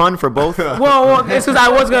 was that a pun for both? Well, it's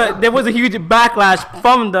because there was a huge backlash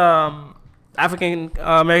from the African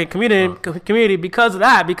American community because of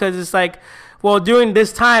that. Because it's during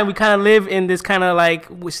this time we kind of live in this kind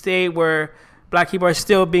of state where black people are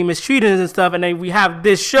still being mistreated and stuff, and then we have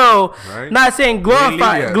this show, Right. not saying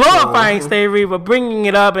Yeah. glorifying slavery, but bringing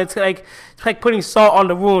it up. It's like putting salt on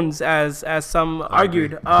the wounds, as some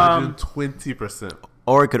argued. 120%.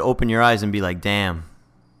 Or it could open your eyes and be like, damn,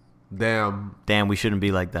 Damn. we shouldn't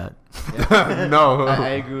be like that. No. I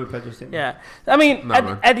agree with Pedro's statement. Yeah, I mean, Nah,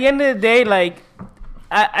 man. at the end of the day,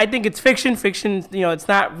 I think it's fiction. Fiction, it's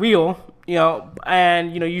not real. you know,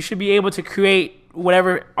 and you know, you should be able to create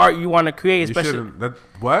whatever art you want to create, You especially. shouldn't.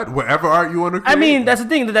 Whatever art you want to create. I mean, that's the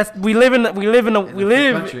thing. We live in a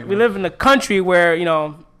country, man. a country where, you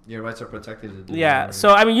know, Your rights are protected. to do yeah. whatever. So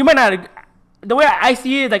I mean, you might not. The way I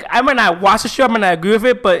see it, like I might not watch the show, I might not agree with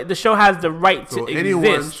it, but the show has the right So to anyone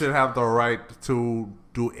exist. should have the right to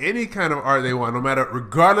do any kind of art they want, no matter,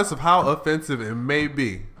 regardless of how offensive it may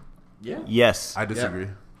be. Yeah. Yes. I disagree.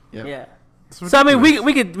 Yep. Yeah. It's So I mean,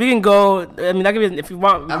 ridiculous. we can go. I mean, that could be if you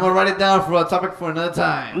want. I'm gonna write it down for a topic for another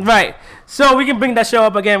time. Right. So we can bring that show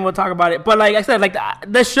up again. We'll talk about it. But like I said, like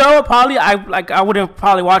the show probably I wouldn't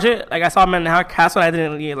probably watch it. Like I saw Man in the Castle, I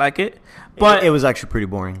didn't really like it. But it was actually pretty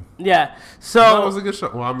boring. yeah. That So was a good show.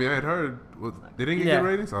 Well, I mean, I had heard they didn't get Yeah. good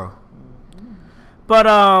ratings. Oh, but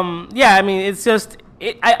yeah. I mean, it's just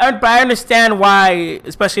but I understand why,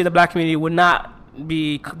 especially the black community would not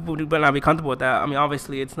be comfortable with that. I mean,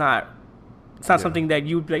 obviously, it's not. It's not Yeah. something that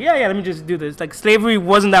you'd be like, yeah, let me just do this. Like slavery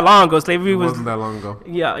wasn't that long ago. Slavery it was wasn't that long ago.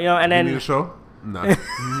 yeah, you know, and You need a then show?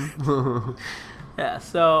 No. yeah.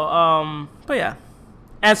 So but yeah,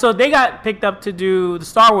 and so they got picked up to do the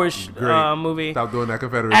Star Wars Great. movie, Stop doing that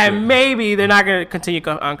Confederate and shit. maybe they're not gonna continue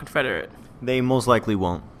on Confederate. They most likely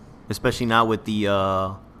won't, especially not with the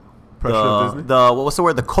Pressure of Disney? what's the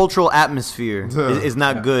word? The cultural atmosphere is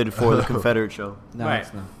not good for the Confederate show. No, Right.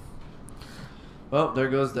 it's not. Well, there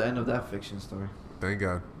goes the end of that fiction story. Thank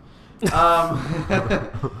God.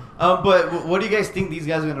 But what do you guys think these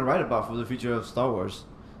guys are gonna write about for the future of Star Wars?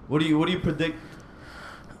 What do you predict?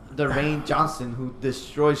 The Rian Johnson, who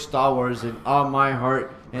destroys Star Wars in all my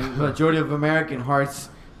heart and majority of American hearts.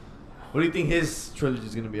 What do you think his trilogy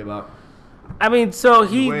is gonna be about? I mean, so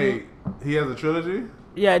Wait, he has a trilogy?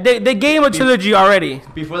 yeah, they gave him a trilogy already.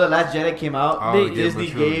 Before The Last Jedi came out, Oh, they gave him a Disney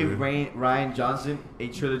trilogy. gave Rian Johnson a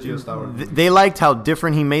trilogy of Star Wars. They liked how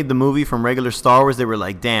different he made the movie from regular Star Wars. They were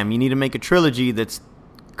like, damn, you need to make a trilogy that's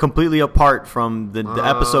completely apart from the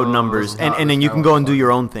episode Oh, numbers, got and then it. you can go and do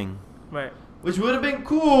your own thing. Right. Which would have been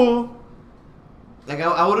cool. Like,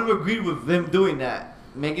 I would have agreed with them doing that.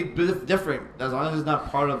 Make it different, as long as it's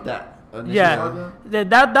not part of that. initial Yeah, saga.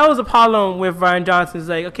 that was a problem with Rian Johnson. It's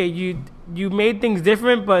like, okay, you made things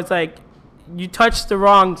different, but it's like you touched the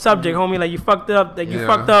wrong subject, homie. Like you fucked it up. Like you Yeah.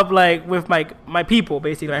 fucked up like with my people,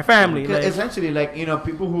 basically my family. Because Like, essentially, like, you know,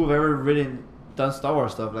 people who've ever done Star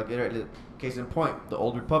Wars stuff, like, case in point, the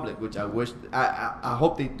Old Republic, which I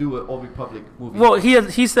hope they do an Old Republic movie. well,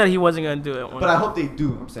 he said he wasn't gonna do it. But I hope they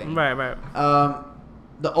do. I'm saying. Right.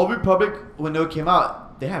 The Old Republic, when it came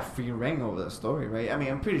out, they had free reign over the story, right? I mean,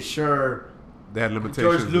 I'm pretty sure They had limitations.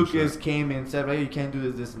 George and Lucas shit. came and said, "Right, you can't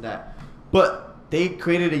do this, and that." But they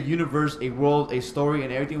created a universe, a world, a story,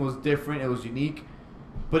 and everything was different. It was unique,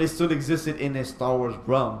 but it still existed in a Star Wars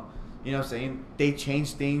realm. You know what I'm saying? They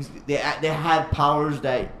changed things. They had powers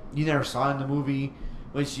that you never saw in the movie,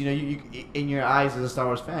 which, you know, you in your eyes as a Star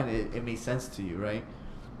Wars fan, it made sense to you, right?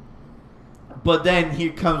 But then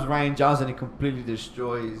here comes Rian Johnson and completely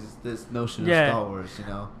destroys this notion Yeah. of Star Wars, you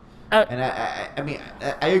know. Uh, And I mean,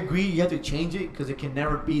 I agree. You have to change it because it can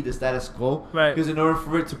never be the status quo. Right. Because in order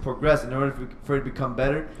for it to progress, in order for it to become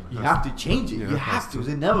better, you have to change it. Yeah, you it have has to. to. It's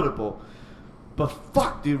inevitable. But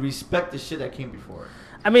fuck, dude, respect the shit that came before it.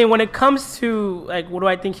 I mean, when it comes to like what do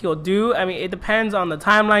I think he'll do? I mean, it depends on the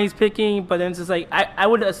timeline he's picking. But then it's just like I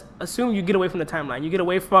would assume you get away from the timeline. You get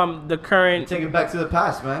away from the current. Take it back to the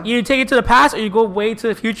past, man. You take it to the past, or you go way to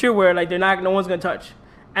the future where like no one's gonna touch.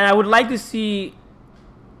 And I would like to see,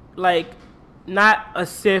 like, not a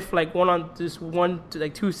Sith like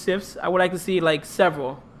like two Siths. I would like to see like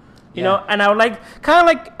several, you know. And I would like kind of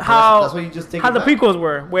like how that's why you just take how it the back. prequels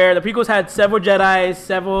were, where the prequels had several Jedi's,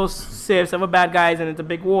 several Siths, several bad guys, and it's a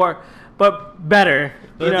big war, but better.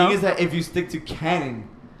 But you the know? thing is that if you stick to canon,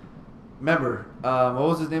 remember, what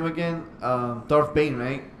was his name again? Darth Bane,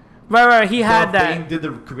 right? right. He had Darth that.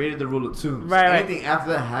 Bane created the rule of two. Right, right. Anything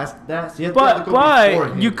after that has that. So you have to But go before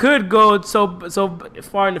him. you could go so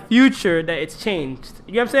far in the future that it's changed.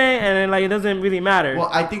 You know what I'm saying? And then, like, it doesn't really matter. Well,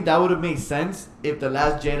 I think that would have made sense if the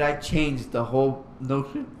Last Jedi changed the whole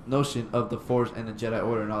notion of the Force and the Jedi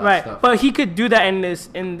Order and all that Right, stuff. but he could do that in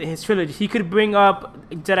his trilogy. He could bring up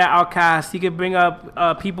Jedi outcasts. He could bring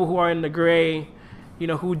up people who are in the gray, you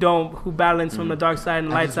know, who balance from the dark side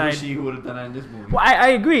and the I light just side. wish he would have done that in this movie. Well, I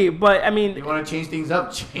agree, but I mean, You want to change things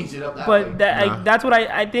up, change it up that way. but Nah. that's what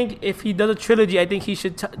I think. If he does a trilogy, I think he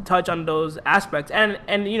should touch on those aspects.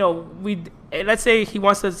 And you know, let's say he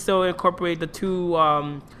wants to still incorporate the two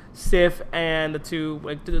Sith and the two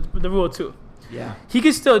like the rule of two. Yeah. He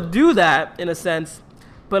could still do that in a sense,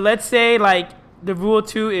 but let's say like the rule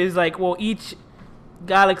 2 is like, well, each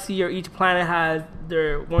galaxy or each planet has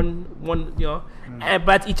their one and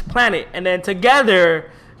but each planet, and then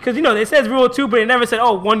together, because it says rule 2, but it never said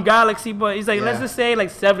one galaxy. But he's like, let's just say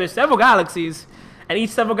like there's several galaxies, and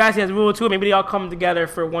each several galaxy has rule 2. Maybe they all come together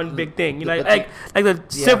for one big thing. Like the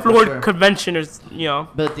Sith Lord convention, or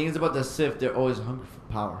But the thing is about the Sith, they're always hungry for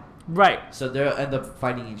power. Right. So they'll end up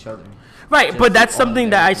fighting each other. Right, Just but that's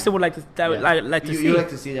something that I still would like to see. You like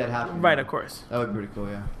to see that happen. Right, of course. That would be pretty cool,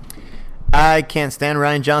 yeah. I can't stand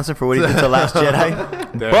Rian Johnson for what he did to Last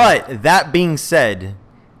Jedi. But that being said,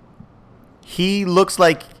 he looks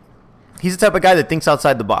like he's the type of guy that thinks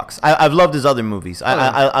outside the box. I've loved his other movies.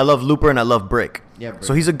 I love Looper and I love Brick. Yeah, Brick.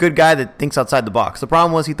 So he's a good guy that thinks outside the box. The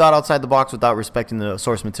problem was he thought outside the box without respecting the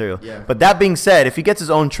source material. Yeah. But that being said, if he gets his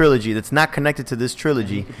own trilogy that's not connected to this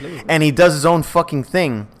trilogy and he does his own fucking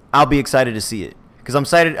thing, I'll be excited to see it. Because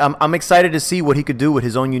I'm excited to see what he could do with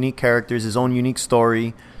his own unique characters, his own unique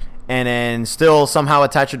story, and then still somehow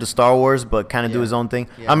attach it to Star Wars, but kind of do his own thing.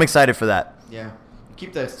 Yeah. I'm excited for that. Yeah.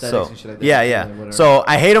 Keep the aesthetics and shit like that. Yeah. So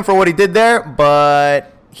I hate him for what he did there,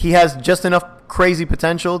 but he has just enough crazy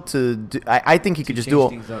potential to do. I think he could just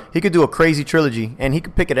he could do a crazy trilogy, and he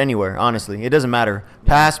could pick it anywhere. Honestly, it doesn't matter.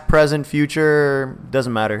 Past, present, future,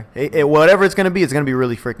 doesn't matter. Whatever it's gonna be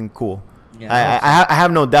really freaking cool. Yeah, I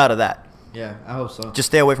have no doubt of that. Yeah, I hope so. Just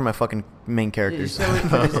stay away from my fucking main characters.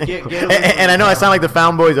 Get away and I know I sound like the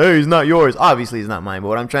found boys. Hey, he's not yours. Obviously, he's not mine. But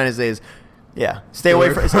what I'm trying to say is, stay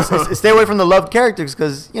away from the loved characters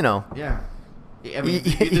because Yeah. I mean, you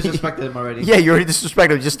disrespected him already. Yeah, you already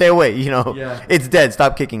disrespected him. Just stay away. Yeah. It's dead.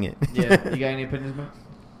 Stop kicking it. Yeah. You got any opinions, man?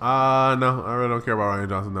 No, I really don't care about Rian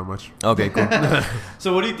Johnson that much. Okay, cool.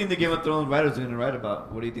 So what do you think the Game of Thrones writers are going to write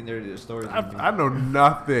about? What do you think their stories are going to be? I know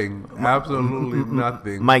nothing. Absolutely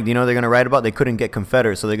nothing. Mike, do you know what they're going to write about? They couldn't get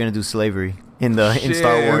Confederates, so they're going to do slavery in Star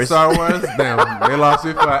Wars. In Star Wars? Damn, they lost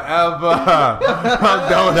me forever.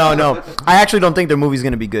 No. I actually don't think their movie's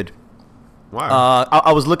going to be good. Why?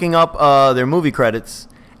 I was looking up their movie credits,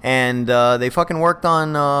 and they fucking worked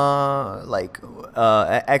on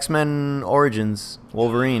X-Men Origins,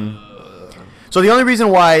 Wolverine. So the only reason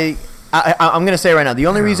why I'm gonna say right now, the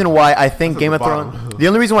only reason why I think Game of Thrones, the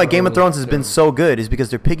only reason why Game of Thrones has been so good is because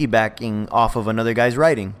they're piggybacking off of another guy's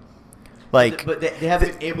writing. But they have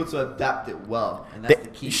been able to adapt it well, and that's the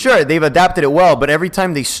key. Sure, they've adapted it well, but every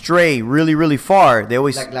time they stray really, really far, they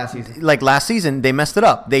always like last season, they messed it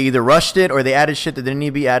up. They either rushed it or they added shit that didn't need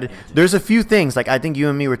to be added. There's a few things, like I think you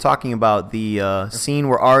and me were talking about the scene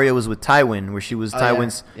where Arya was with Tywin, where she was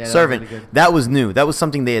Tywin's servant. That was new. That was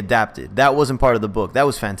something they adapted. That wasn't part of the book. That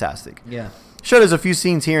was fantastic. Yeah. Sure, there's a few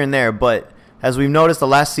scenes here and there, but as we've noticed the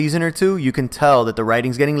last season or two, you can tell that the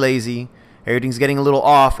writing's getting lazy. Everything's getting a little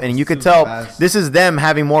off, and you could tell this is them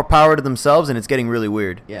having more power to themselves, and it's getting really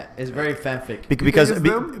weird. Yeah, it's very fanfic.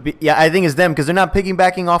 I think it's them because they're not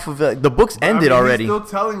piggybacking off of the books ended already. He's still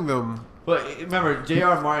telling them. But remember,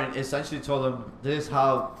 J.R. Martin essentially told them this is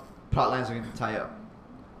how plot lines are going to tie up.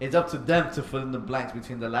 It's up to them to fill in the blanks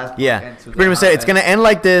between the last book and to pretty much say it's going to end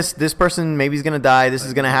like this. This person maybe is going to die. This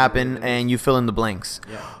is going to happen, and you fill in the blanks.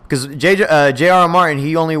 Yeah. Because J.R.R. Martin,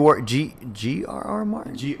 he only worked G.R.R.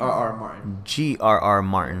 Martin. G.R.R. Martin. G.R.R.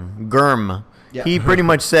 Martin. Germ. Yeah. He pretty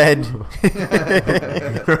much said.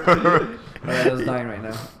 I was dying right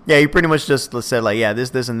now. Yeah, he pretty much just said like,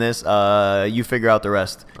 this, and this. You figure out the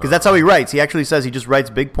rest, because that's how he writes. He actually says he just writes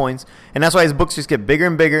big points, and that's why his books just get bigger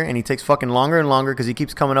and bigger, and he takes fucking longer and longer because he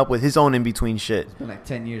keeps coming up with his own in between shit. It's been like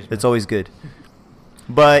 10 years. It's always good.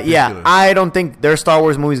 But yeah, I don't think their Star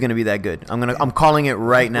Wars movie is gonna be that good. I'm calling it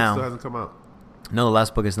right now. Still hasn't come out. No, the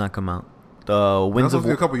last book has not come out. The Winds of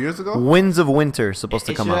a couple years ago. Winds of Winter is supposed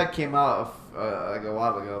to come out. It came out like a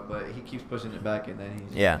while ago, but he keeps pushing it back, and then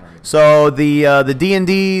he's So the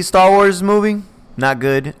D&D Star Wars movie, not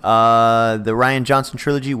good. The Rian Johnson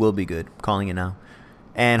trilogy will be good. I'm calling it now,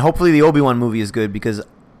 and hopefully the Obi-Wan movie is good because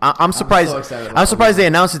I'm surprised. I'm surprised they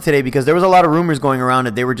announced it today because there was a lot of rumors going around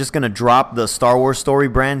that they were just gonna drop the Star Wars story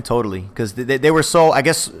brand totally because they were so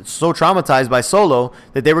traumatized by Solo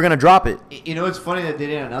that they were gonna drop it. You know, it's funny that they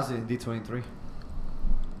didn't announce it in D23.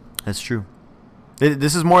 That's true.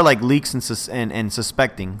 This is more like leaks and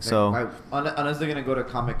suspecting. So unless they're gonna go to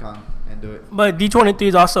Comic-Con and do it. But D23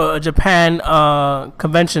 is also a Japan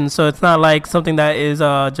convention, so it's not like something that is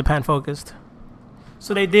Japan focused.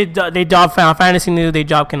 So they dropped Final Fantasy news, they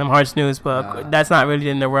dropped Kingdom Hearts news, but that's not really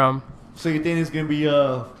in the realm. So you think it's gonna be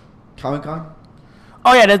Comic-Con?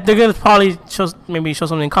 Oh yeah, they're gonna probably show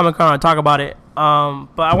something in Comic-Con or talk about it.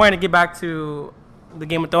 But I wanted to get back to the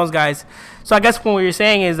Game of Thrones guys. So I guess what you're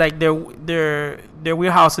saying is like their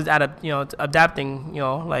wheelhouse is adapting,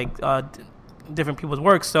 like different people's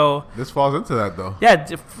work. So This falls into that though. yeah,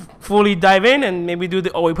 fully dive in and maybe do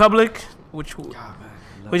the Old Republic, which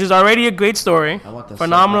is already a great story, I want that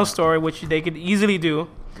phenomenal so bad. story, which they could easily do,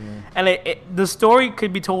 and the story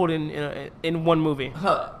could be told in one movie,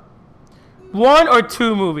 Huh. 1 or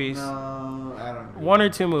 2 movies, No, I don't know. 1 or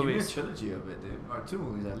 2 Give me a movies, trilogy of it, dude. Or 2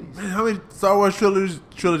 movies at least. Man, how many Star Wars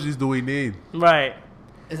trilogies do we need? right?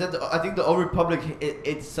 Is that I think the Old Republic,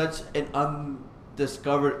 it's such an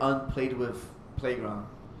undiscovered, unplayed with playground.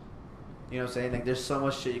 You know what I'm saying? Like, there's so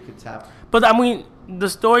much shit you could tap. But I mean, the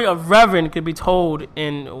story of Reverend could be told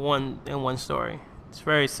in one story. It's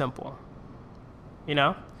very simple, you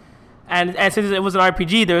know. And since it was an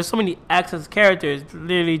RPG, there were so many access characters.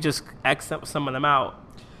 Literally, just X some of them out.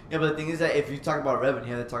 Yeah, but the thing is that if you talk about Revan,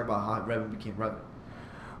 you have to talk about how Revan became Revan.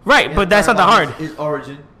 Right, You but have to that's not talk that about hard. His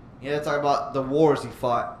origin. You have to talk about the wars he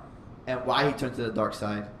fought and why he turned to the dark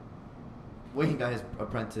side, when he got his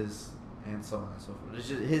apprentice, and so on and so forth. It's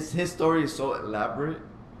just, his story is so elaborate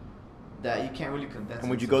that you can't really condense. And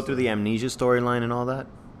would it you to go a through the story. amnesia storyline and all that?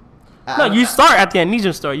 No, you start at the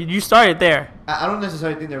amnesia story. You started there. I don't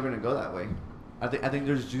necessarily think they're gonna go that way. I think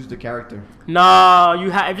they're just use the character. No, you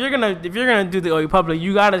have if you're gonna do the Old Republic,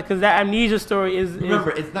 you gotta because that amnesia story is Remember,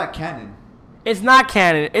 it's not canon. it's not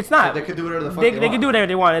canon. It's So not. they could do whatever the fuck They they can want. do whatever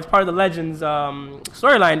they want. It's part of the Legends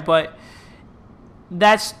storyline, but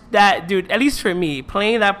that's that, dude. At least for me,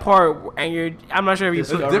 playing that part, and I'm not sure if you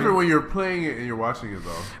This It's Sorry. different when you're playing it and you're watching it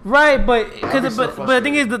though. right, but I'll be because so but the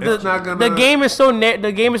thing is It's not the gonna- game is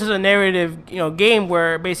the game is just a narrative game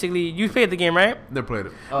where basically you played the game, right? Never played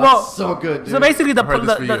it. Oh, Well, it's so good. Dude. So basically, I've heard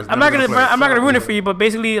this for years. I'm Never not gonna play it. I'm not gonna ruin it So for you, but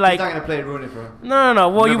basically he's like not gonna play it, ruin it for him. no.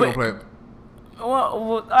 Well, Never you gonna play it. well,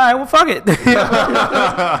 all right. Well, fuck it.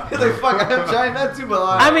 He's like, fuck, I'm trying not to, but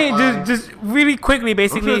I mean, fine. just really quickly, I'm sure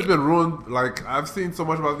basically. it's been ruined. Like I've seen so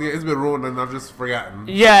much about the game, it's been ruined and I've just forgotten.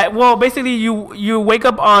 Yeah, well, basically, you wake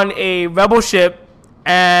up on a rebel ship,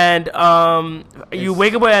 and you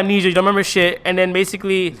wake up with amnesia. You don't remember shit, and then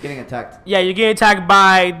basically, He's getting attacked. yeah, you're getting attacked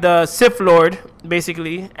by the Sith Lord,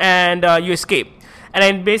 basically, and you escape. And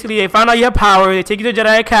then basically, they found out you have power. They take you to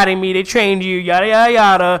Jedi Academy. They trained you. Yada yada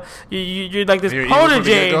yada. You're like this And you're evil from the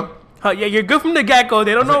protege. get-go? Yeah, you're good from the get go.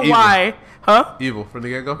 They don't That's know evil. why, huh? Evil from the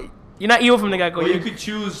get go. You're not evil from the get go. Well, you could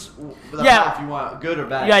choose the Yeah. path you want, good or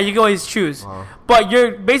bad. Yeah, you can always choose. Wow. But you're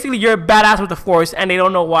a badass with the Force, and they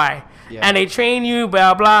don't know why. Yeah. And they train you,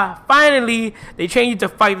 blah blah. Finally, they train you to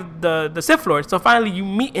fight the Sith Lord. So finally, you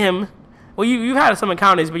meet him. Well, you've had some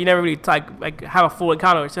encounters, but you never really like have a full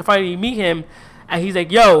encounter. So finally, you meet him, and he's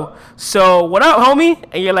like, "Yo, so what up, homie?"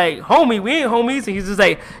 And you're like, "Homie, we ain't homies." And he's just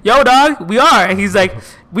like, "Yo, dog, we are." And he's like,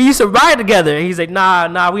 "We used to ride together." And he's like,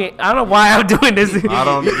 "Nah, we ain't. I don't know why I'm doing this." I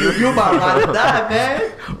don't. You about ride or die,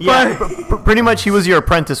 man. Yeah, pretty much he was your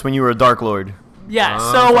apprentice when you were a Dark Lord. Yeah.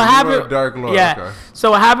 so So you what were a happened? Dark Lord, Yeah. okay.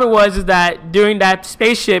 So what happened was that during that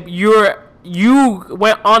spaceship, you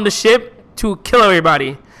went on the ship to kill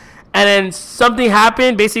everybody, and then something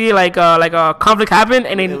happened. Basically, like a conflict happened,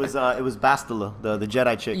 and then It was Bastila, the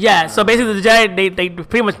Jedi chick. yeah. So basically, the Jedi they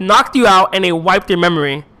pretty much knocked you out, and they wiped your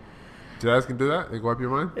memory. Jedi's can do that. They can wipe your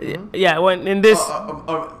mind. Yeah. When in this,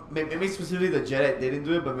 Or maybe specifically the Jedi, they didn't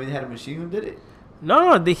do it, but maybe they had a machine who did it.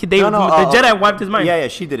 no, the No, Jedi wiped his mind. Yeah,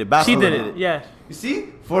 she did it. Bastila She did it. Yeah. You see?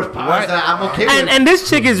 Force powers What? that I'm okay with. And this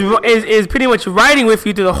chick is pretty much riding with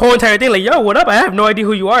you through the whole entire thing. Like, yo, what up? I have no idea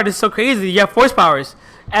who you are. This is so crazy. You have force powers.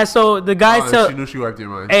 And so the guy Oh, and tells, she knew she wiped your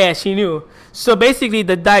mind. yeah, she knew. So basically,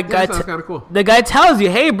 the guy Yeah, that sounds kind of cool. the guy tells you,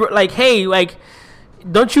 hey, bro, like,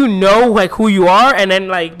 don't you know like who you are? And then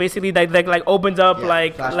like basically like opens up Yeah,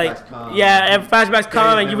 like flashbacks come. yeah, and flashbacks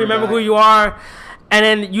come, and you remember that. who you are. And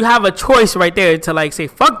then you have a choice right there to like say,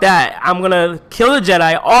 fuck that, I'm gonna kill the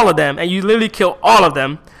Jedi, all of them, and you literally kill all of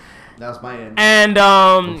them. That was my end. And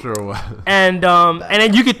I'm sure it was. and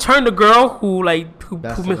then you could turn the girl who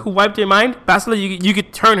Bastila. who wiped your mind, Bastila. You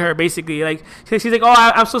could turn her basically. Like she's like, oh,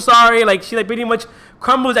 I'm so sorry. Like she like pretty much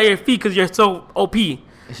crumbles at your feet because you're so OP.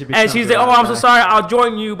 And she's like, oh, I'm so sorry. I'll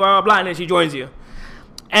join you. Blah blah blah. And then she joins you.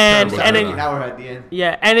 And Terrible. and An then hour at the end.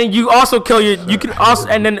 yeah, and then you also kill your. You can also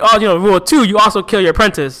and then rule 2, you also kill your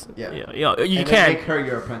apprentice. Yeah. You And then can. make her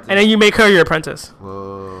your apprentice. And then you make her your apprentice.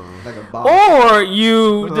 like a bomb. Or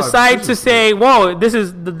you Well, decide this to is say, "Whoa,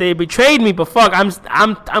 they betrayed me, but fuck,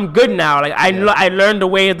 I'm good now. Like I learned the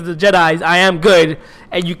way of the Jedi's. I am good."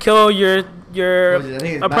 And you kill your What was it? I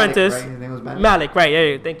think it's apprentice, Malik, right? His name was Malik. Malik, right?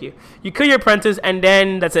 Yeah, thank you. You kill your apprentice, and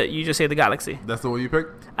then that's it. You just save the galaxy. That's the one you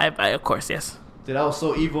picked? I of course, yes. Dude, that was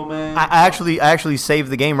so evil, man. I actually saved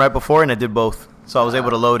the game right before, and I did both, so I was able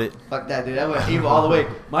to load it. Fuck that, dude. That went evil all the way.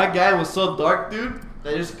 My guy was so dark, dude.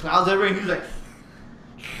 That there's clouds everywhere. And he was like,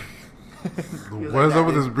 What is up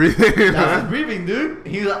with his breathing? That's his breathing, dude.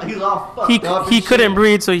 He's all fucked up. He and couldn't shit.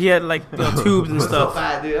 breathe, so he had like tubes and That's so stuff.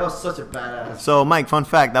 bad, dude. That was such a badass. So, Mike, fun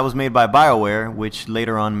fact: that was made by BioWare, which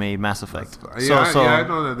later on made Mass Effect. Yeah, I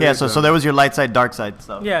know that they Yeah, did so that. there was your light side, dark side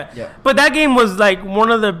stuff. Yeah. Yeah. But that game was like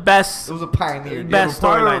one of the best. It was a pioneer. Best Yeah,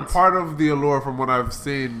 but storylines. part of the allure from what I've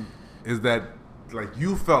seen is that like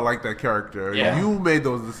you felt like that character. Yeah. You made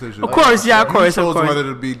those decisions. Of course, yeah, of You course, chose of course. whether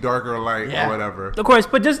to be dark or light Yeah. or whatever. Of course,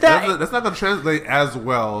 but just that. That's not gonna translate as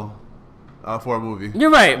well for a movie. You're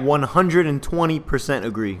right. 120%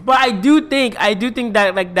 agree. But I do think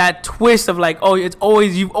that like that twist of like, oh,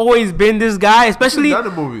 you've always been this guy, especially Done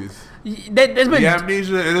in movies. there's been The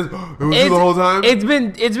amnesia, it was you the whole time. It's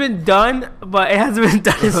been done, but it hasn't been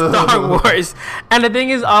done in Star Wars. And the thing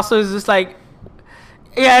is also is just like,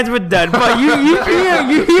 yeah, it's been done, but you hear.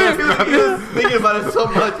 He was thinking about it so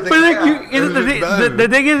much. But like the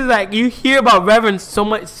thing is like you hear about Revan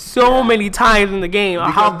so many times in the game how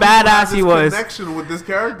Because people have badass he this was, Connection with this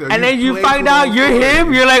character, and then you played find the out whole you're story.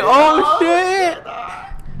 him. You're like, oh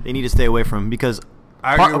shit. They need to stay away from him because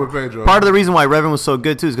I agree with Pedro. part of the reason why Revan was so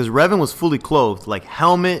good too is because Revan was fully clothed, like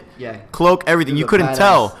helmet, Yeah. cloak, everything. He You was a couldn't badass.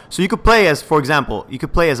 tell. So you could play as, for example, you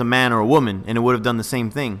could play as a man or a woman, and it would have done the same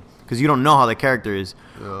thing because you don't know how the character is.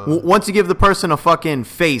 Once you give the person a fucking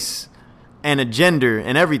face and a gender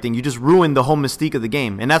and everything, you just ruin the whole mystique of the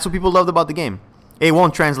game, and that's what people loved about the game. It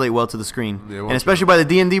won't translate well to the screen, Yeah, it and won't especially by the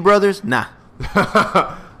D&D brothers. Nah,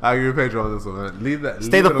 I agree with Pedro on this one. Man. Leave that.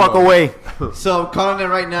 stay leave the it fuck alone. away. So I'm calling it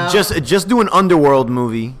right now. Just do an underworld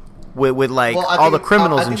movie with like Well, I all the think-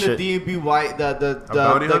 criminals I and think shit. the D&B White,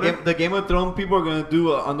 bounty hunter? the Game of Thrones people are gonna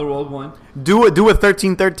do an Underworld one. Do what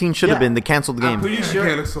 1313 should have Yeah. been the canceled I'm game. pretty Yeah, sure.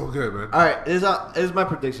 it looks so good, man. All right, this is my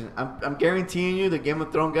prediction. I'm guaranteeing you the Game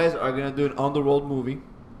of Thrones guys are gonna do an Underworld movie.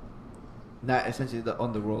 Not essentially the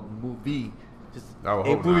Underworld movie, just I would a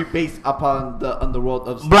hope movie not. based upon the Underworld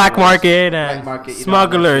of Star Black Wars. market Black and market, you know,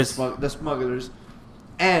 smugglers. the smugglers,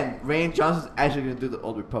 and Rain Johnson's actually gonna do the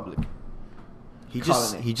Old Republic.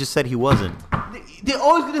 Calling it. He just said he wasn't. They're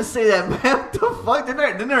always gonna say that, man. What the fuck?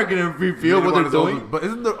 They're never gonna reveal what they're doing. But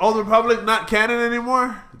isn't the Old Republic not canon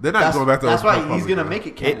anymore? They're not going back to That's Old why Republic, he's gonna man. make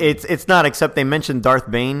it canon. It's not, except they mentioned Darth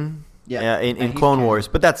Bane Yeah, in and he's Clone canon. Wars,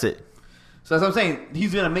 but that's it. So that's what I'm saying.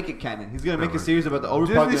 He's gonna make it canon. He's gonna make a Never. series about the Old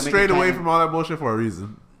Republic. Disney and make it strayed away canon. from all that bullshit for a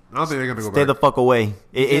reason. I don't think they're gonna go Stay back. the fuck away.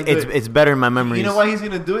 can't do it. It's better in my memories. You know why he's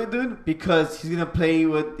gonna do it, dude? Because he's gonna play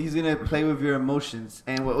with your emotions,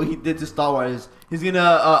 and what he did to Star Wars, he's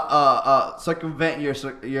gonna circumvent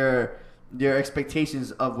your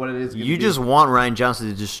expectations of what it is. Gonna You be. just want Ryan Johnson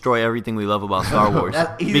to destroy everything we love about Star Wars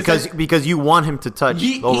He's because you want him to touch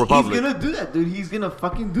the Old he's Republic. gonna do that, dude. He's gonna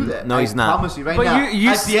fucking do that. No, he's not. I promise you right But now. you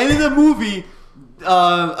At the end of the movie,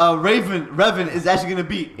 Revan is actually gonna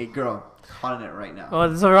be a girl. Calling it right now. Well,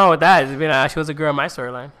 there's nothing wrong with that. I mean, she was a girl in my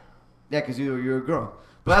storyline. Yeah, because you're a girl.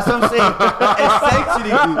 But that's what I'm saying.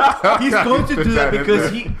 Essentially, dude, he's going to do that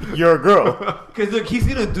because You're a girl. because look, he's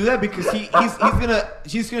gonna do that because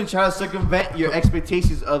she's gonna try to circumvent your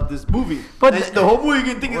expectations of this movie. But And the whole movie you're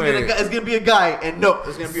gonna think Wait. it's gonna be a guy, and no,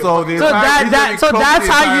 it's gonna be So a the So entire- he's gonna be close that's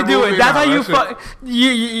the how you entire do it. movie That's now. how you That shit- fuck.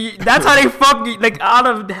 You that's how they fuck you. Like out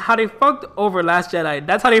of how they fucked over Last Jedi.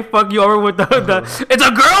 That's how they fuck you over with the it's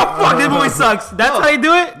a girl. Fuck, this movie sucks. That's how you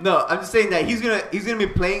do it. No, I'm just saying that he's gonna be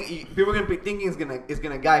playing. People are gonna be thinking it's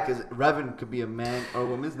gonna guy because Revan could be a man or a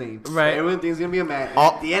woman's name. Right. Everyone thinks it's gonna be a man. And Oh.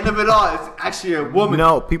 at the end of it all, it's actually a woman.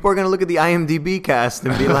 No, people are gonna look at the IMDb cast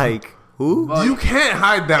and be like, "Who?" Well, You can't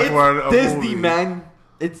hide that for a It's Disney, movie. man.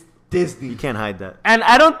 It's Disney. You can't hide that. And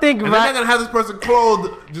I don't think And they're not gonna have this person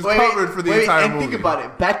clothed, just covered for the entire and movie. think about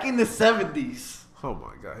it. Back in the 70s, Oh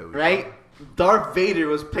my god! Here we go. right? Darth Vader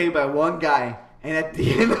was played by one guy, and at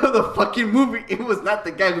the end of the fucking movie, it was not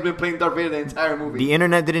the guy who's been playing Darth Vader the entire movie. The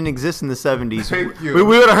internet didn't exist in the 70s. Thank you. We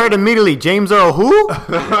would have heard immediately, James Earl who?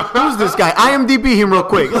 Who's this guy? IMDb him real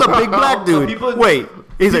quick. He's a big black But dude. people- Wait,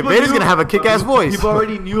 he's like, people Vader's knew- gonna have a kick-ass voice. People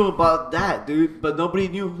already knew about that, dude, but nobody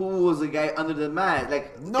knew who was the guy under the mask.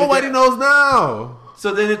 Like Nobody knows now.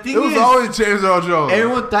 So then the thing It was is, always James Earl Jones.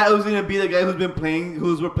 everyone thought it was gonna be the guy who's been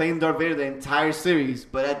playing Darth Vader the entire series,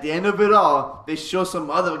 but at the end of it all, they show some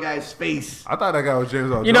other guy's face. I thought that guy was James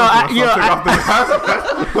Earl Jones. You know,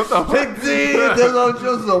 What the fuck? Like, damn, Darth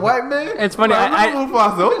Jones is a white man. it's funny.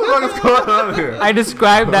 Mufasa, what the fuck is going on here? I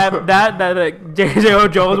described that like J.J.O.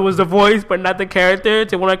 Jones was the voice, but not the character.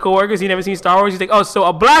 To one of my coworkers, he never seen Star Wars. He's like, "Oh, so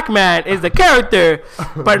a black man is the character,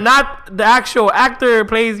 but not the actual actor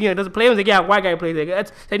plays. Doesn't play him." He's like, "Yeah, white guy plays it."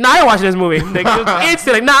 That's like, "Nah, I ain't watching this movie." Like, it's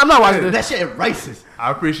like, "Nah, I'm not watching That this." shit is racist. I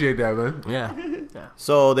appreciate that, man. Yeah.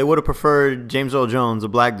 So they would have preferred James Earl Jones, a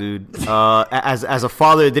black dude, as a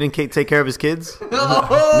father that didn't take care of his kids.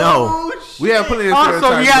 Oh, We have plenty of Also,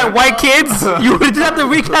 you stereotypes. got white kids. You would just have to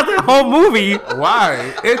recap the whole movie.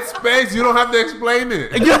 Why? It's space. You don't have to explain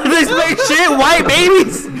it. You have to explain shit. White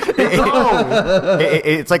babies. No.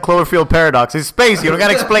 It's like Cloverfield paradox. It's space. You don't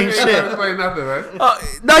gotta explain You don't shit. explain nothing, right?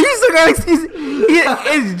 No, you still got.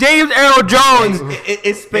 It's James Earl Jones.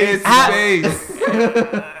 It's space. It's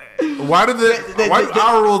space. Why do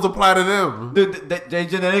our rules apply to them? Dude, they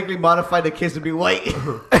genetically modified the kids to be white.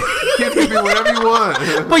 Kids can be whatever you want.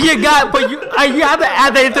 But you have to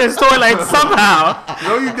add that into the storyline somehow.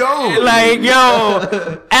 No, you don't. Like,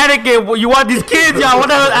 yo, Anakin, you want these kids? Yo, I want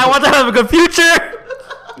them to have a good future.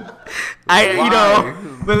 Why?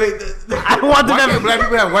 I want Why them. can't black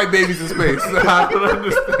people have white babies in space? I don't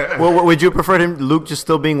understand. Well, would you prefer Luke just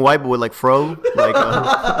still being white but with like fro? Like,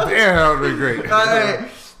 Yeah, that would be great.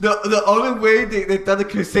 The only way they thought they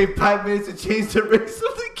could save 5 minutes to change the race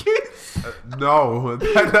of the kids. No,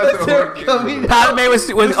 that doesn't work. Padme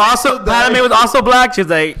was also black. She's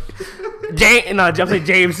like, I'm saying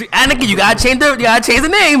James. Anakin, you gotta change the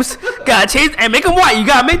names. Gotta change and make them white. You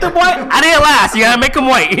gotta make them white. I didn't last. You gotta make them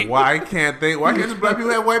white. Why can't just black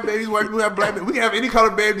people have white babies? White people have black babies. We can have any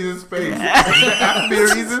color babies in space. That has to be a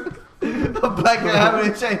reason. A black man having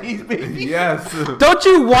a Chinese baby. Yes. Don't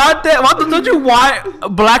you want that? Don't you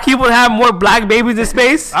want black people to have more black babies in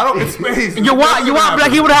space? I don't in space. You want black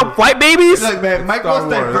people to have white babies? Look, man, Mike Star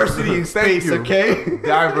wants Wars. diversity in Thank space, you. okay?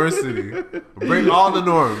 Diversity. Bring all the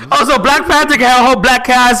norms. Oh, so Black Panther can have a whole black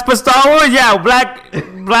cast for Star Wars? Yeah, black.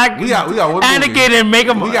 We got one Anakin movie. and make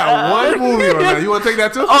them. We got one movie on that. You want to take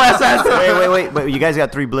that too? Oh, that's wait. But you guys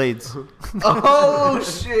got 3 blades. Oh,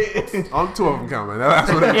 shit. On 2 of them count, man.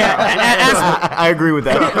 That's what it is. Yeah, I agree with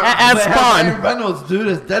that. and Ryan Spawn. Reynolds, dude,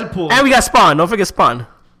 is Deadpool. And we got Spawn. Don't forget Spawn.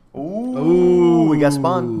 Ooh, we got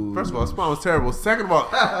Spawn. First of all, Spawn was terrible. Second of all,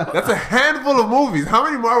 that's a handful of movies. How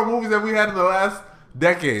many Marvel movies have we had in the last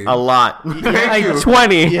decade? A lot. Thank Like you.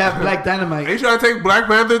 20. You have Black Dynamite. Are you trying to take Black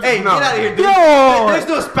Panther? Hey, no. get out of here, dude. Yo. There's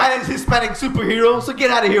no Hispanic superhero, so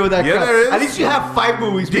get out of here with that Yeah, crap. there is. At least you have 5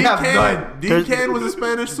 movies. We have none. D-Kane was a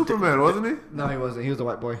Spanish Superman, wasn't he? No, he wasn't. He was a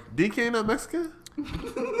white boy. D-Kane not Mexican?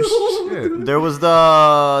 Shit. There was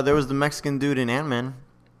the Mexican dude in Ant-Man.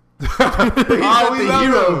 Oh, we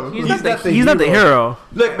love him. He's not the hero.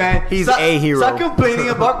 Look, man. He's a hero. Stop complaining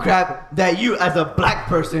about crap that you, as a black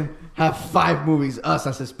person, have 5 movies. Us,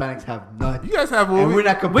 as Hispanics, have none. You guys have movies? And we're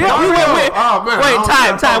not Wait, complaining. Oh, man. I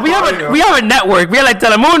don't time. know. We have a network. We have like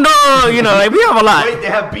Telemundo. You know, like we have a lot. Wait, they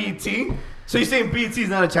have BET? So you're saying BET is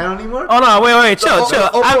not a channel anymore? Oh no, wait, chill.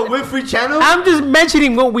 Oprah Winfrey channel? I'm just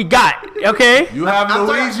mentioning what we got. Okay. You have I'm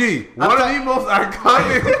Luigi. I'm One of talking- the most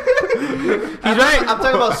iconic. He's right. I'm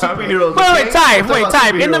talking about superheroes. Wait, okay? time. I'm talking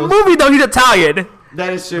about In the superheroes. movie though, he's Italian.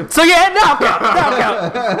 That is true. So yeah, no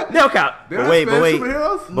count. No count. They're But not wait. Spanish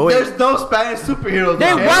superheroes? But wait. There's no Spanish superheroes.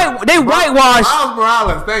 They okay? they whitewashed. Miles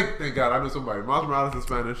Morales. Thank God. I knew somebody. Miles Morales is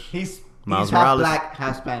Spanish. He's Miles half Morales. black,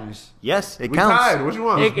 half Spanish. Yes, it We counts. tied. What you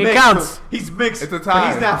want? It Mixed. counts. He's mixed. It's a But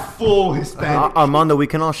tie. he's not full Hispanic. Armando, we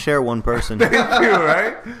can all share one person. Thank you,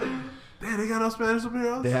 right? Damn, they got no Spanish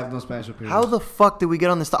superheroes? They have no Spanish superheroes. How the fuck did we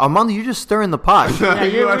get on this? Armando, you just stirring the pot. Yeah,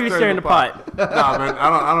 You you're are really stirring the pot. Nah, man.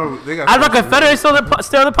 I don't. They got I thought Spanish Confederate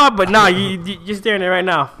stir the pot, but nah, you're stirring it right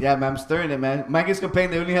now. Yeah, man, I'm stirring it, man. Mike is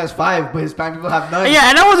complaining that he only has 5, but Hispanic people have none. Yeah,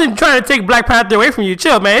 and I wasn't trying to take Black Panther away from you.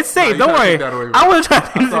 Chill, man. It's safe. you Don't tried to worry. take that away from I me. wasn't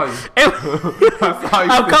trying to. I saw you.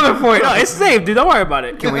 I'm coming for it. No, it's safe, dude. Don't worry about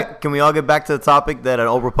it. Can we all get back to the topic that an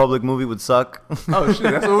Old Republic movie would suck? Oh, shit.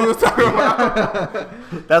 That's what we was talking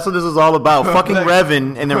about. That's what this is all about. Fucking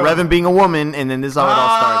Revan, and then Revan being a woman, and then this is how it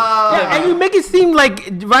all started. Yeah, and you make it seem like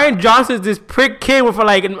Ryan Johnson's this prick kid with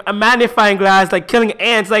like a magnifying glass, like killing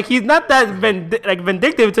ants. Like he's not that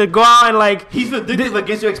vindictive to go out and like He's vindictive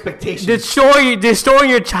against your expectations. destroying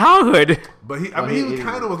your childhood. But he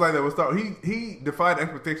kind of was like that with Star. He defied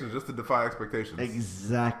expectations just to defy expectations.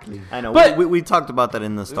 Exactly. I know. But- we talked about that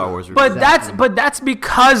in the Star Wars review. But that's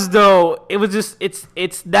because though it was just it's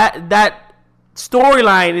that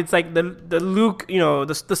storyline. It's like the Luke, you know,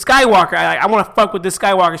 the Skywalker. I want to fuck with this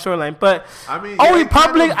Skywalker storyline. But I mean, Old yeah,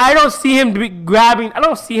 Republic, kind of- I don't see him grabbing. I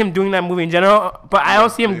don't see him doing that movie in general. But I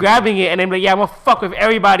don't see him grabbing it and then like, yeah, I'm gonna fuck with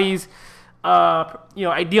everybody's.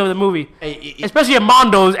 Idea of the movie, especially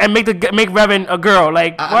Mondo's, and make Revan a girl.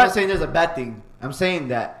 Like, I'm what? not saying there's a bad thing. I'm saying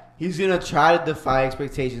that he's gonna try to defy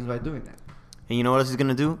expectations by doing that. And you know what else he's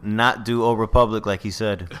gonna do? Not do Old Republic like he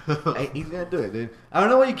said. He's gonna do it, dude. I don't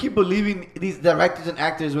know why you keep believing these directors and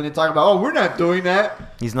actors when they talk about, oh, we're not doing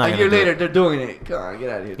that. He's not A gonna year do later, it. they're doing it. Come on, get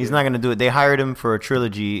out of here. He's dude. not gonna do it. They hired him for a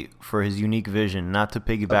trilogy for his unique vision, not to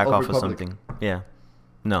piggyback Old off of Republic. something. Yeah.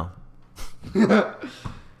 No.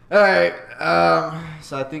 All right.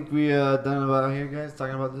 So I think we done about here, guys.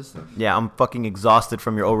 Talking about this stuff. Yeah, I'm fucking exhausted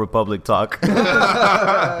from your Old Republic talk. He's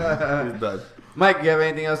done. Mike, you have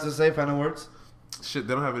anything else to say? Final words? Shit,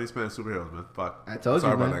 they don't have any Spanish superheroes, man. Fuck. I told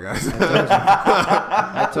Sorry you, about man. that, guys.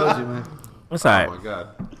 I told you, man. That's all right. Oh my god.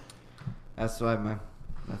 That's why, man.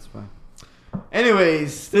 That's fine.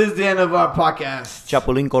 Anyways, this is the end of our podcast.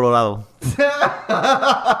 Chapulín Colorado.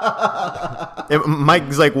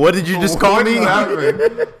 Mike's like, what did you just call What me? just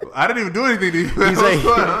happened? I didn't even do anything to you. He's What's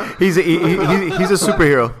going on? like, he's a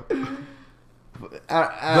superhero.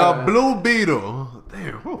 The Blue Beetle.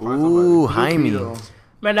 Damn. Whoa, find Ooh, somebody. Jaime.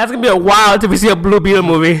 Man, that's gonna be a while till we see a Blue Beetle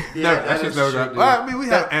movie. Never, that that shit's is never true, gonna. dude. Well, I mean, we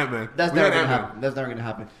have That- Ant-Man. That's We never had gonna Ant-Man. happen. That's never gonna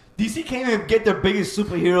happen. DC can't even get their biggest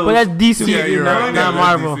superheroes. But that's DC, Yeah, you're not, right. not Yeah,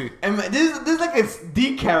 Marvel. DC. And this is like a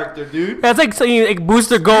D character, dude. That's like saying like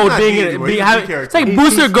Booster Gold not being, DC, being he's a having, character. it's like He's-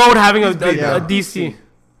 Booster he's- Gold having he's big, a yeah. DC.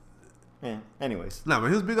 Yeah, anyways. Nah, man,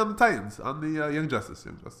 he was big on the Titans, on the Young Justice.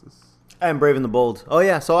 And Brave and the Bold. Oh,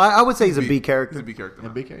 yeah. So I would say he's a B He's a character. B character. A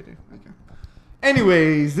big character. Okay.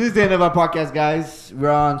 Anyways, this is the end of our podcast, guys. We're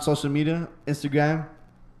on social media, Instagram,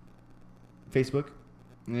 Facebook.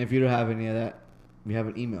 And if you don't have any of that, we have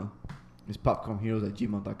an email. It's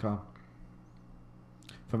popcornheroes@gmail.com.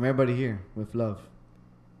 From everybody here, with love.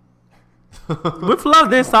 With love,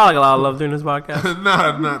 didn't sound like a lot of love during this podcast.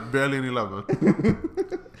 Nah, not barely any love, man.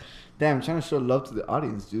 Damn, I'm trying to show love to the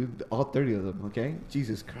audience, dude. All 30 of them, okay?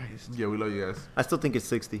 Jesus Christ. Yeah, we love you guys. I still think it's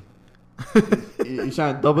 60. You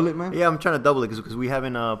trying to double it, man? Yeah, I'm trying to double it because we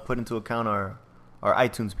haven't put into account our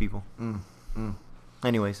iTunes people.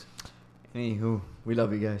 Anyways, Anywho, we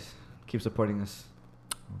love you guys. Keep supporting us.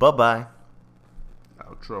 bye-bye.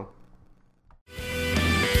 Outro.